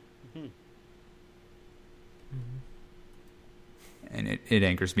 Mm-hmm. And it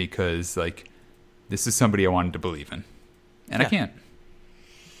angers me because, like, this is somebody I wanted to believe in. And I can't.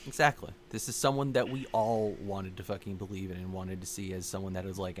 Exactly. This is someone that we all wanted to fucking believe in and wanted to see as someone that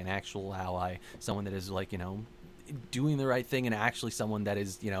is, like, an actual ally, someone that is, like, doing the right thing, and actually someone that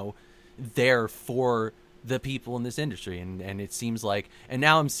is, there for the people in this industry. And it seems like, and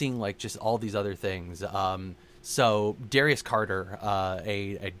now I'm seeing, like, just all these other things. So Darius Carter,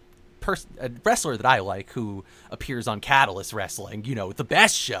 a wrestler that I like, who appears on Catalyst Wrestling, the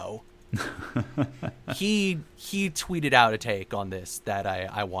best show, he tweeted out a take on this that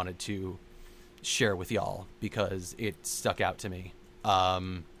I wanted to share with y'all because it stuck out to me.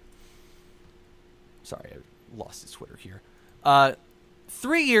 Sorry, I lost his Twitter here.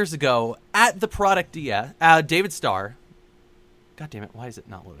 3 years ago at the Product David Starr. God damn it! Why is it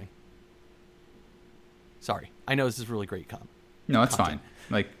not loading? Sorry, I know this is really great No, it's fine.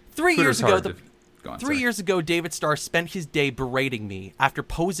 Like 3 years ago, Go on, 3 sorry. years ago, David Starr spent his day berating me after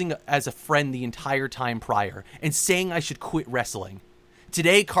posing as a friend the entire time prior and saying I should quit wrestling.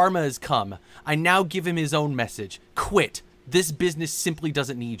 Today, karma has come. I now give him his own message. Quit. This business simply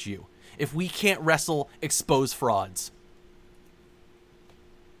doesn't need you. If we can't wrestle, expose frauds.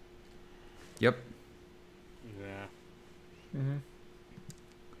 Yep. Yeah.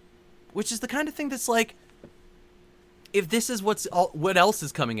 Which is the kind of thing that's like, if this is what else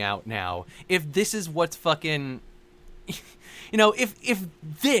is coming out now, if this is what's fucking, you know, if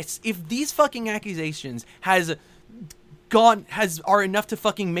these fucking accusations are enough to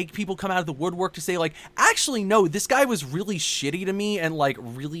fucking make people come out of the woodwork to say, like, actually, no, this guy was really shitty to me and, like,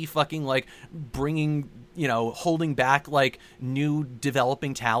 really fucking, like, bringing, you know, holding back, like, new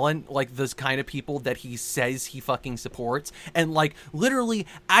developing talent, like, those kind of people that he says he fucking supports, and, like, literally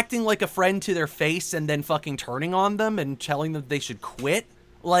acting like a friend to their face and then fucking turning on them and telling them they should quit,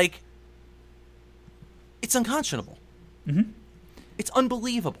 like, it's unconscionable. Mm-hmm. It's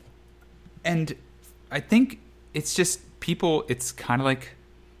unbelievable. And I think it's just people, it's kind of like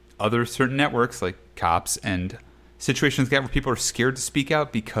other certain networks like Cops and situations like that where people are scared to speak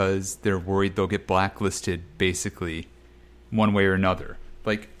out because they're worried they'll get blacklisted basically one way or another.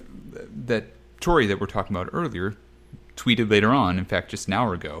 Like that Tori that we're talking about earlier tweeted later on, in fact, just an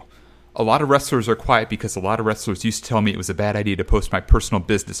hour ago. A lot of wrestlers are quiet because a lot of wrestlers used to tell me it was a bad idea to post my personal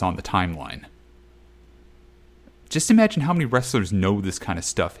business on the timeline. Just imagine how many wrestlers know this kind of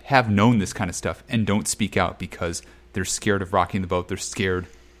stuff, have known this kind of stuff, and don't speak out because they're scared of rocking the boat. They're scared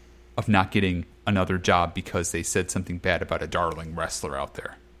of not getting another job because they said something bad about a darling wrestler out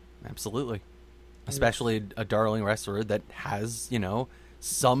there. Absolutely. Especially a darling wrestler that has, you know,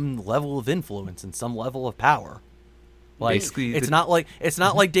 some level of influence and some level of power. Like, basically, it's not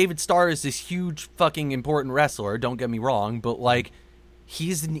like David Starr is this huge fucking important wrestler, don't get me wrong, but like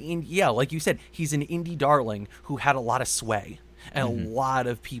he's like you said, he's an indie darling who had a lot of sway and a lot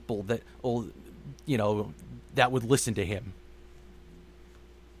of people that, you know, that would listen to him.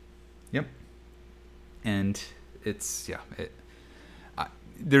 Yep. And it's,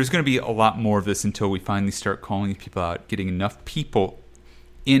 there's going to be a lot more of this until we finally start calling people out, getting enough people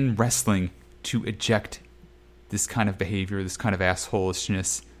in wrestling to eject this kind of behavior, this kind of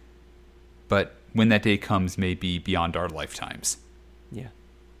assholishness. But when that day comes, may be beyond our lifetimes. Yeah.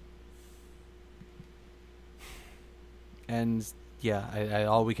 And yeah,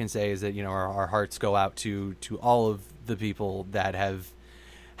 all we can say is that, you know, our hearts go out to all of the people that have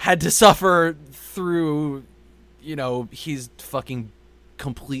had to suffer through, you know, his fucking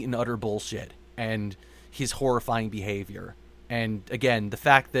complete and utter bullshit and his horrifying behavior. And again, the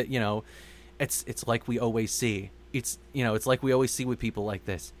fact that, you know, it's like we always see. It's, you know, it's like we always see with people like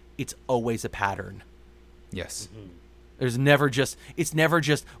this. It's always a pattern. Yes. It's never just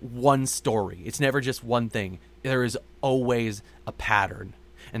one story. It's never just one thing. There is always a pattern,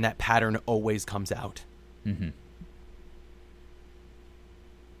 and that pattern always comes out. Mm-hmm.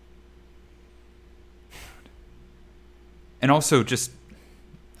 And also, just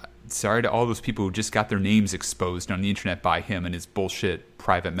sorry to all those people who just got their names exposed on the internet by him and his bullshit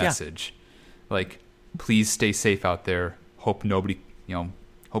private message. Like, please stay safe out there. Hope nobody, you know,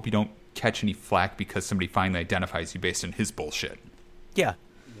 hope you don't catch any flack because somebody finally identifies you based on his bullshit. Yeah.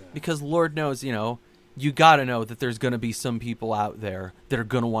 Because Lord knows, you know, you gotta know that there's gonna be some people out there that are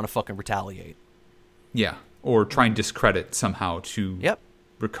gonna want to fucking retaliate. Yeah. Or try and discredit somehow to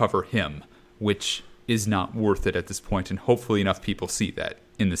recover him, which is not worth it at this point, and hopefully enough people see that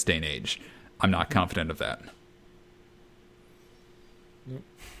in this day and age. I'm not confident of that.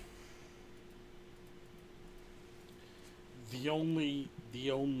 The only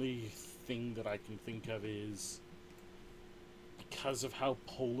thing that I can think of is because of how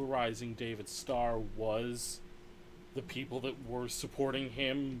polarizing David Starr was, the people that were supporting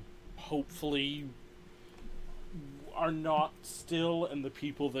him hopefully are not still, and the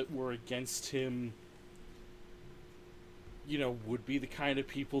people that were against him, you know, would be the kind of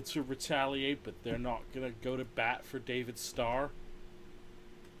people to retaliate, but they're not going to go to bat for David Starr.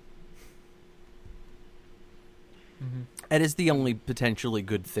 And is the only potentially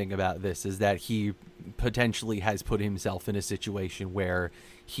good thing about this is that he potentially has put himself in a situation where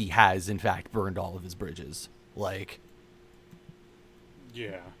he has, in fact, burned all of his bridges. Like,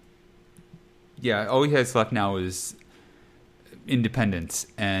 yeah, all he has left now is independence,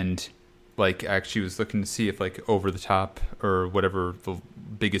 and like actually was looking to see if like Over the Top or whatever the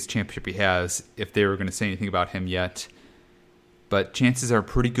biggest championship he has, if they were going to say anything about him yet. But chances are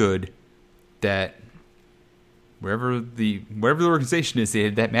pretty good that wherever the organization is they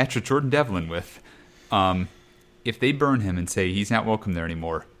had that match with Jordan Devlin with, if they burn him and say he's not welcome there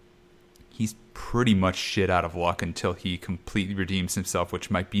anymore, he's pretty much shit out of luck until he completely redeems himself,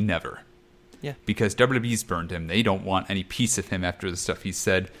 which might be never. Yeah. Because WWE's burned him. They don't want any piece of him after the stuff he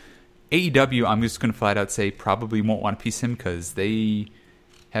said. AEW, I'm just going to flat out say, probably won't want a piece of him because they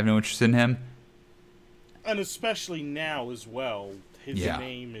have no interest in him. And especially now as well, his Yeah.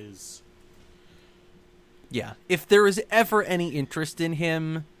 name is... Yeah. If there is ever any interest in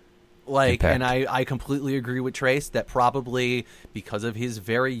him, like, Impact. and I completely agree with Trace that probably because of his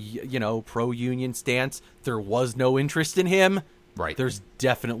very, pro-union stance, there was no interest in him. Right. There's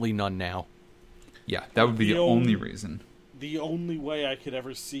definitely none now. Yeah, that would be the only reason. The only way I could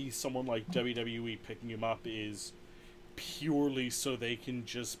ever see someone like WWE picking him up is purely so they can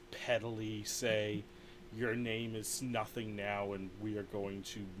just pettily say, your name is nothing now and we are going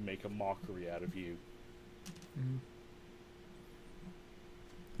to make a mockery out of you.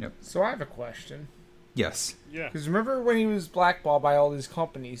 Yep. So I have a question. Yes. Yeah. Because remember when he was blackballed by all these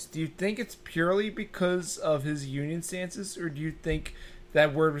companies, do you think it's purely because of his union stances, or do you think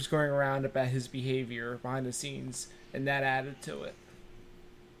that word was going around about his behavior behind the scenes and that added to it?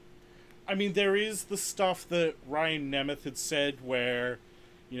 I mean, there is the stuff that Ryan Nemeth had said where,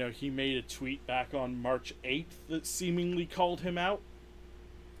 he made a tweet back on March 8th that seemingly called him out.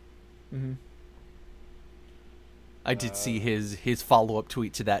 Mm-hmm. I did see his follow-up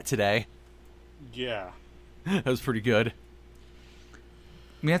tweet to that today. Yeah. That was pretty good.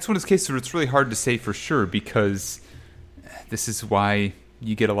 I mean, that's one of those cases where it's really hard to say for sure because this is why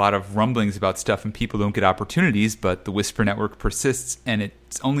you get a lot of rumblings about stuff and people don't get opportunities, but the Whisper Network persists, and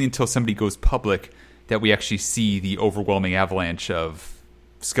it's only until somebody goes public that we actually see the overwhelming avalanche of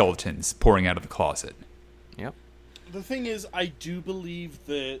skeletons pouring out of the closet. Yep. The thing is, I do believe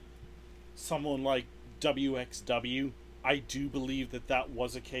that someone like WXW, I do believe that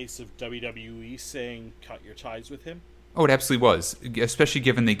was a case of WWE saying, cut your ties with him. Oh, it absolutely was, especially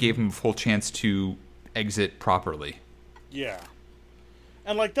given they gave him a full chance to exit properly. Yeah.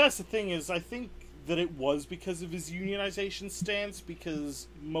 And, that's the thing is, I think that it was because of his unionization stance, because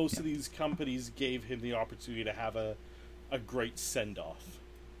most of these companies gave him the opportunity to have a great send-off.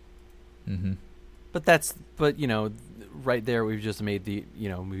 Mm-hmm. But right there we've just made the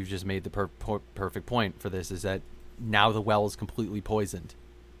perfect point for this, is that now the well is completely poisoned.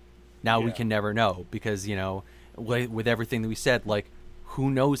 Now we can never know because, with everything that we said, who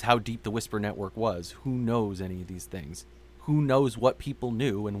knows how deep the Whisper Network was? Who knows any of these things? Who knows what people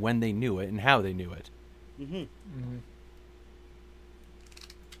knew and when they knew it and how they knew it? Mm-hmm. Mm-hmm.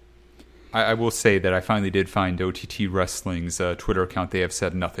 I will say that I finally did find OTT Wrestling's Twitter account. They have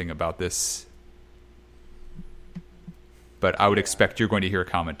said nothing about this. But I would expect you're going to hear a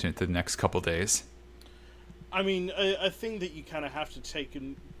comment in the next couple days. I mean, a thing that you kind of have to take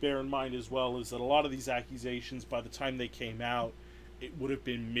and bear in mind as well is that a lot of these accusations, by the time they came out, it would have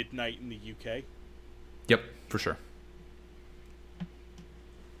been midnight in the UK. Yep, for sure.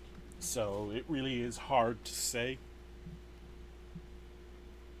 So it really is hard to say.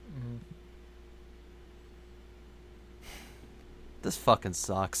 Mm-hmm. This fucking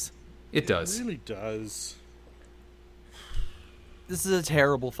sucks. It does. It really does. This is a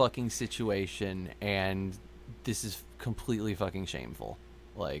terrible fucking situation, and this is completely fucking shameful.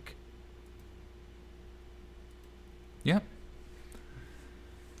 Yep.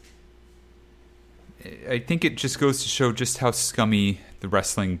 I think it just goes to show just how scummy the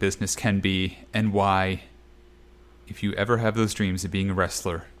wrestling business can be, and why, if you ever have those dreams of being a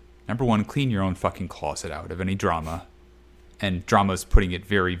wrestler, number one, clean your own fucking closet out of any drama. And drama's putting it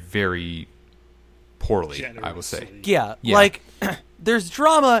very, very poorly, I will say. Yeah. There's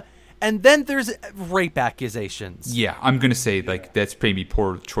drama, and then there's rape accusations. Yeah, I'm going to say, that's maybe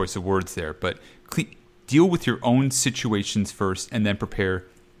poor choice of words there, but deal with your own situations first, and then prepare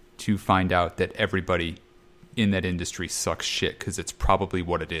to find out that everybody in that industry sucks shit, because it's probably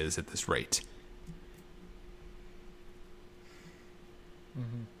what it is at this rate.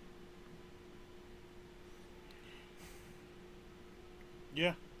 Mm-hmm.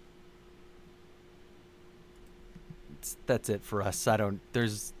 Yeah. That's it for us.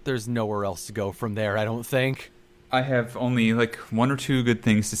 There's nowhere else to go from there, I don't think. I have only one or two good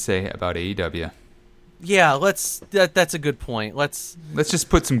things to say about AEW. Yeah, that's a good point. Let's just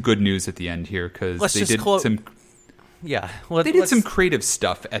put some good news at the end here, because they did some. Yeah, they did some creative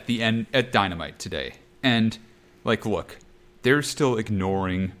stuff at the end at Dynamite today, and look, they're still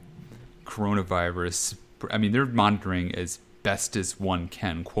ignoring coronavirus. I mean, they're monitoring as best as one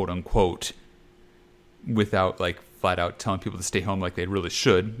can, quote unquote, without flat out telling people to stay home like they really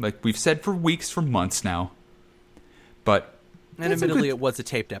should. We've said for weeks, for months now. But admittedly, it was a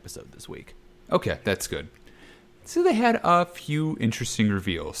taped episode this week. Okay, that's good. So they had a few interesting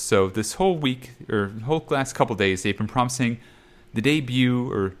reveals. So this whole week, or whole last couple days, they've been promising the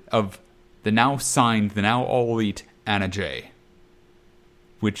debut of the now signed, the now all elite Anna Jay,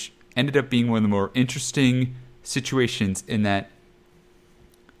 which ended up being one of the more interesting situations in that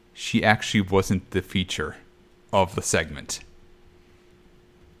she actually wasn't the feature of the segment.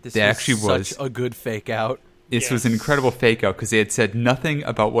 This That was actually was such a good fake out. This was an Yes. incredible fake out because they had said nothing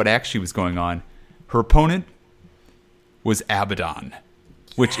about what actually was going on. Her opponent was Abaddon,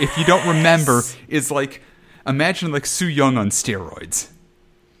 which, if you don't remember, is like, imagine like Su Yung on steroids.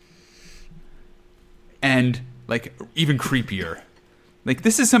 And like even creepier. Like,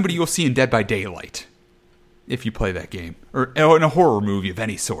 this is somebody you'll see in Dead by Daylight if you play that game, or in a horror movie of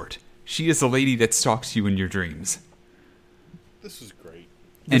any sort. She is the lady that stalks you in your dreams. This is great.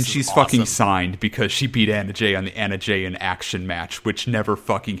 And This is she's fucking awesome. signed because she beat Anna Jay on the Anna Jay in Action match, which never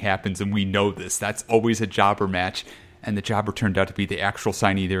fucking happens, and we know this. That's always a jobber match, and the jobber turned out to be the actual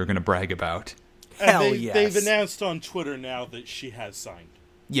signee they were going to brag about. Hell And yes. they've announced on Twitter now that she has signed.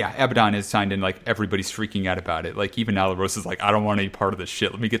 Yeah, Abaddon is signed, and like everybody's freaking out about it. Like even Nyla Rose is like, I don't want any part of this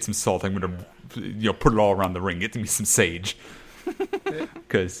shit. Let me get some salt. I'm gonna, put it all around the ring. Get me some sage,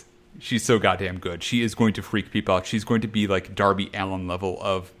 because she's so goddamn good. She is going to freak people out. She's going to be like Darby Allin level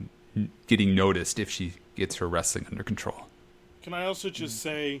of getting noticed if she gets her wrestling under control. Can I also just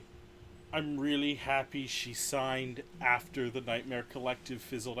say, I'm really happy she signed after the Nightmare Collective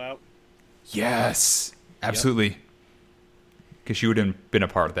fizzled out. Yes, absolutely. Because she would have been a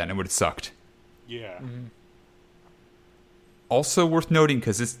part of that, and it would have sucked. Yeah. Also worth noting,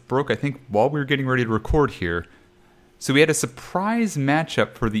 because this broke, I think, while we were getting ready to record here. So we had a surprise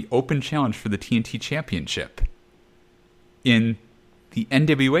matchup for the Open Challenge for the TNT Championship. In the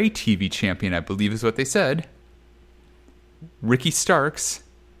NWA TV champion, I believe is what they said, Ricky Starks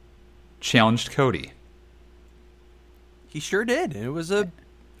challenged Cody. He sure did. It was a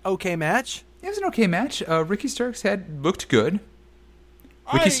okay match. It was an okay match. Ricky Starks looked good.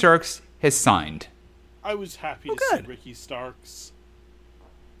 Ricky I- Starks has signed. I was happy Oh, to see good. Ricky Starks.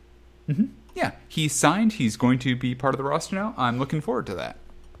 Yeah, he's signed. He's going to be part of the roster now. I'm looking forward to that.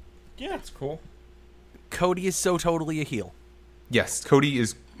 Yeah. That's cool. Cody is so totally a heel. Yes, Cody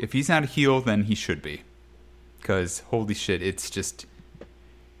is. If he's not a heel, then he should be. Because holy shit, it's just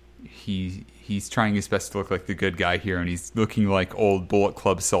he's trying his best to look like the good guy here, and he's looking like old Bullet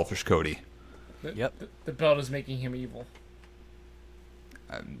Club selfish Cody. Yep. The belt is making him evil.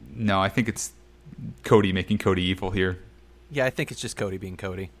 No, I think it's Cody making Cody evil here. Yeah, I think it's just Cody being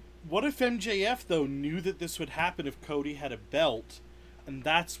Cody. What if MJF, though, knew that this would happen if Cody had a belt? And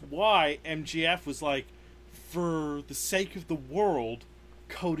that's why MJF was like, for the sake of the world,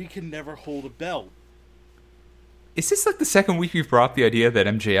 Cody can never hold a belt. Is this like the second week we've brought up the idea that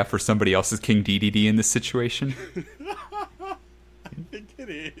MJF or somebody else is King DDD in this situation? I think it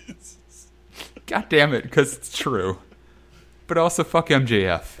is. God damn it, because it's true. But also, fuck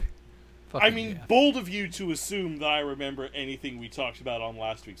MJF. Fuck I him, mean, yeah. bold of you to assume that I remember anything we talked about on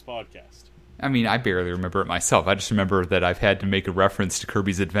last week's podcast. I mean, I barely remember it myself. I just remember that I've had to make a reference to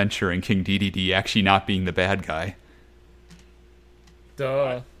Kirby's Adventure and King DDD actually not being the bad guy.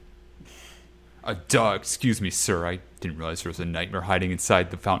 Duh. Duh, excuse me, sir. I didn't realize there was a nightmare hiding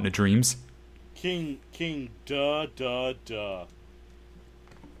inside the Fountain of Dreams. King, duh.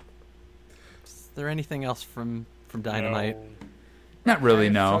 Is there anything else from Dynamite? No. Not really,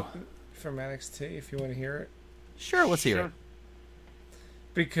 no. From NXT, if you want to hear it. Sure, let's hear Sure. it.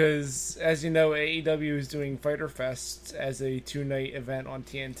 Because, as you know, AEW is doing Fyter Fest as a 2-night event on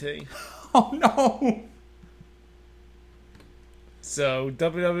TNT. Oh, no! So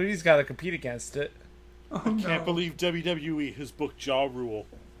WWE's got to compete against it. Can't believe WWE has booked Jaw Rule.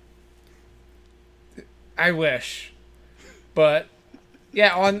 I wish. But,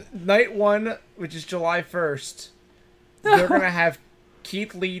 yeah, on night 1, which is July 1st, they're going to have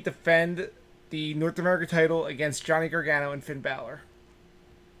Keith Lee defend the North American title against Johnny Gargano and Finn Balor.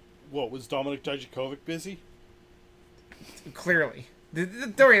 What, was Dominic Dijakovic busy? Clearly.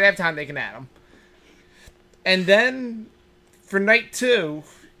 During that time, they can add him. And then, for night 2,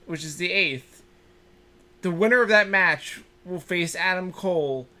 which is the 8th, the winner of that match will face Adam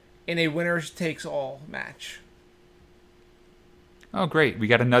Cole in a winners-takes-all match. Oh, great. We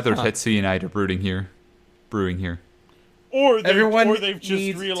got another Huh. Tetsuya United brewing here. Or Everyone they've needs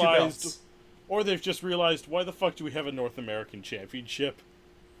just 2 realized, belts. or they've just realized, why the fuck do we have a North American Championship?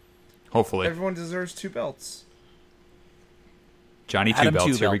 Hopefully. Everyone deserves 2 belts. Johnny Two Adam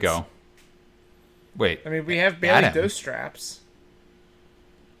Belts, Two here we go. Belts. I Wait. mean, we have Bailey Adam. Dose straps.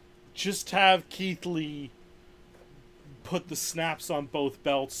 Just have Keith Lee put the snaps on both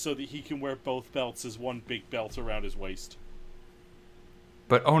belts so that he can wear both belts as one big belt around his waist.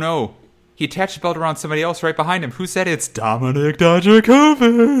 But oh no, he attached the belt around somebody else right behind him. Who said it's Dominik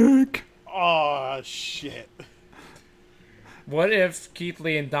Dijakovic? Oh shit. What if Keith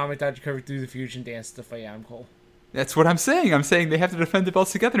Lee and Dominik Dijakovic do the fusion dance to fight Adam Cole? That's what I'm saying. I'm saying they have to defend the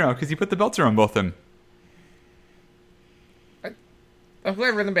belts together now because he put the belts around both of them. I'm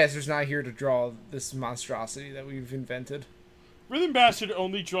glad Rhythm Bastard's not here to draw this monstrosity that we've invented. Rhythm Bastard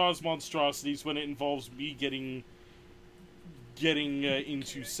only draws monstrosities when it involves me getting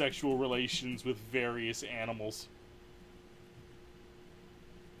into sexual relations with various animals.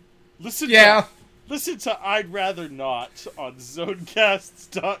 Listen to I'd Rather Not on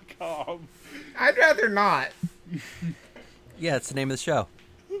Zonecasts.com. I'd rather not. Yeah, it's the name of the show.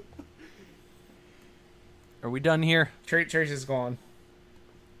 Are we done here? Trace is gone.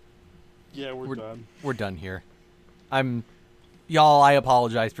 Yeah, we're done. We're done here. Y'all, I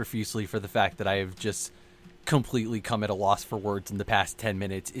apologize profusely for the fact that I have just completely come at a loss for words in the past 10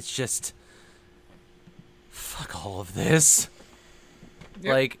 minutes. It's just... fuck all of this.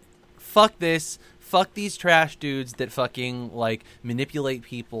 Yep. Like, fuck this. Fuck these trash dudes that fucking, like, manipulate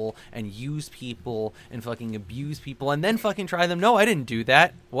people and use people and fucking abuse people and then fucking try them. No, I didn't do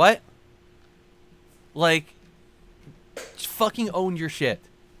that. What? Like, just fucking own your shit.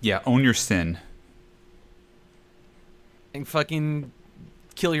 Yeah, own your sin. And fucking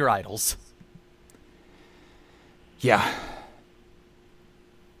kill your idols. Yeah.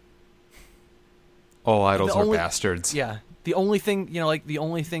 All idols are only- bastards. Yeah. The only thing, the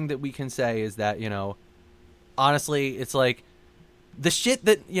only thing that we can say is that, honestly, it's like the shit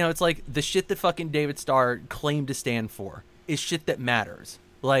that, it's like the shit that fucking David Starr claimed to stand for is shit that matters.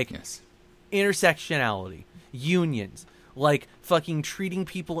 Like, Yes. intersectionality, unions, like fucking treating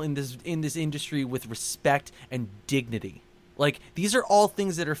people in this industry with respect and dignity. Like, these are all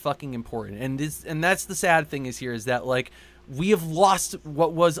things that are fucking important. And that's the sad thing is that, like, we have lost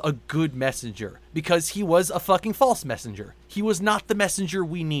what was a good messenger because he was a fucking false messenger. He was not the messenger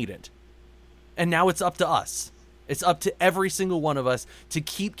we needed. And now it's up to us. It's up to every single one of us to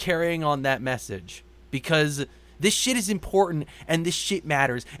keep carrying on that message because this shit is important and this shit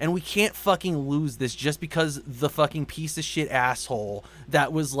matters. And we can't fucking lose this just because the fucking piece of shit asshole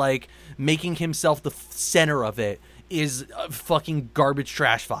that was, like, making himself the center of it is a fucking garbage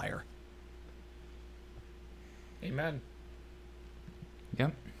trash fire. Amen.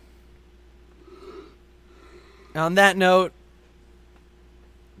 Yep. On that note,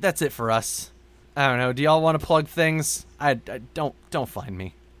 that's it for us. I don't know. Do y'all want to plug things? I don't find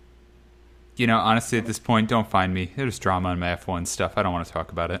me. You know, honestly, at this point, don't find me. There's drama on my F1 stuff. I don't want to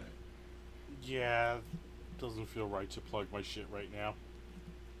talk about it. Yeah, doesn't feel right to plug my shit right now.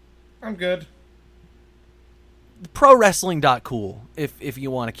 I'm good. ProWrestling.cool if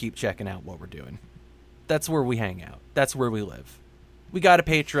you want to keep checking out what we're doing. That's where we hang out. That's where we live. We got a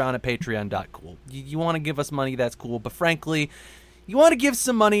Patreon at patreon.cool. You want to give us money, that's cool. But frankly, you want to give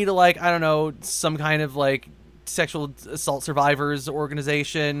some money to, like, I don't know, some kind of, like, sexual assault survivors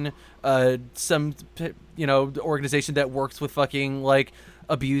organization, some, organization that works with fucking, like,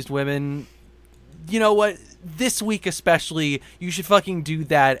 abused women. You know what? This week especially, you should fucking do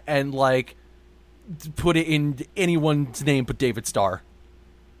that and, like, put it in anyone's name but David Starr.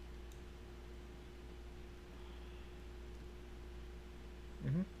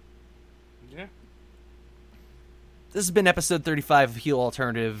 Yeah. This has been episode 35 of Heel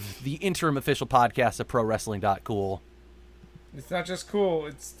Alternative, the interim official podcast of ProWrestling.cool. It's not just cool,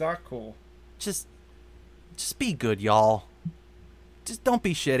 it's not cool. Just be good, y'all. Just don't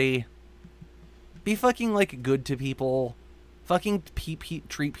be shitty. Be fucking, like, good to people. Fucking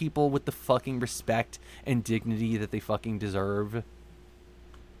treat people with the fucking respect and dignity that they fucking deserve.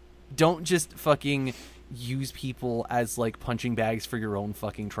 Don't just fucking use people as, like, punching bags for your own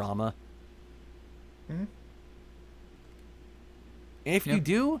fucking trauma. Mm-hmm. And if you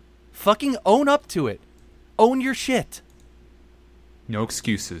do, fucking own up to it. Own your shit. No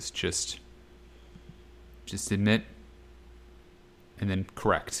excuses. Just admit and then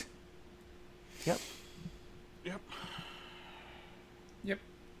correct. Yep. Yep. Yep.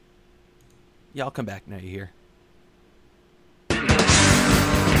 Y'all come back now, you hear?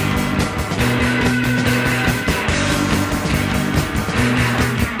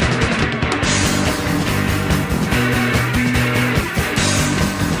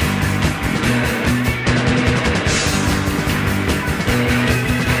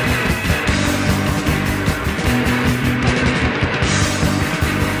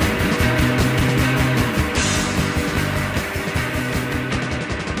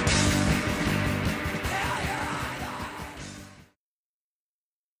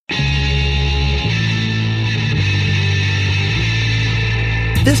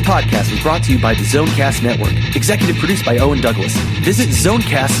 This podcast was brought to you by the Zonecast Network, executive produced by Owen Douglas. Visit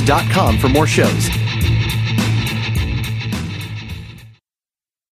zonecast.com for more shows.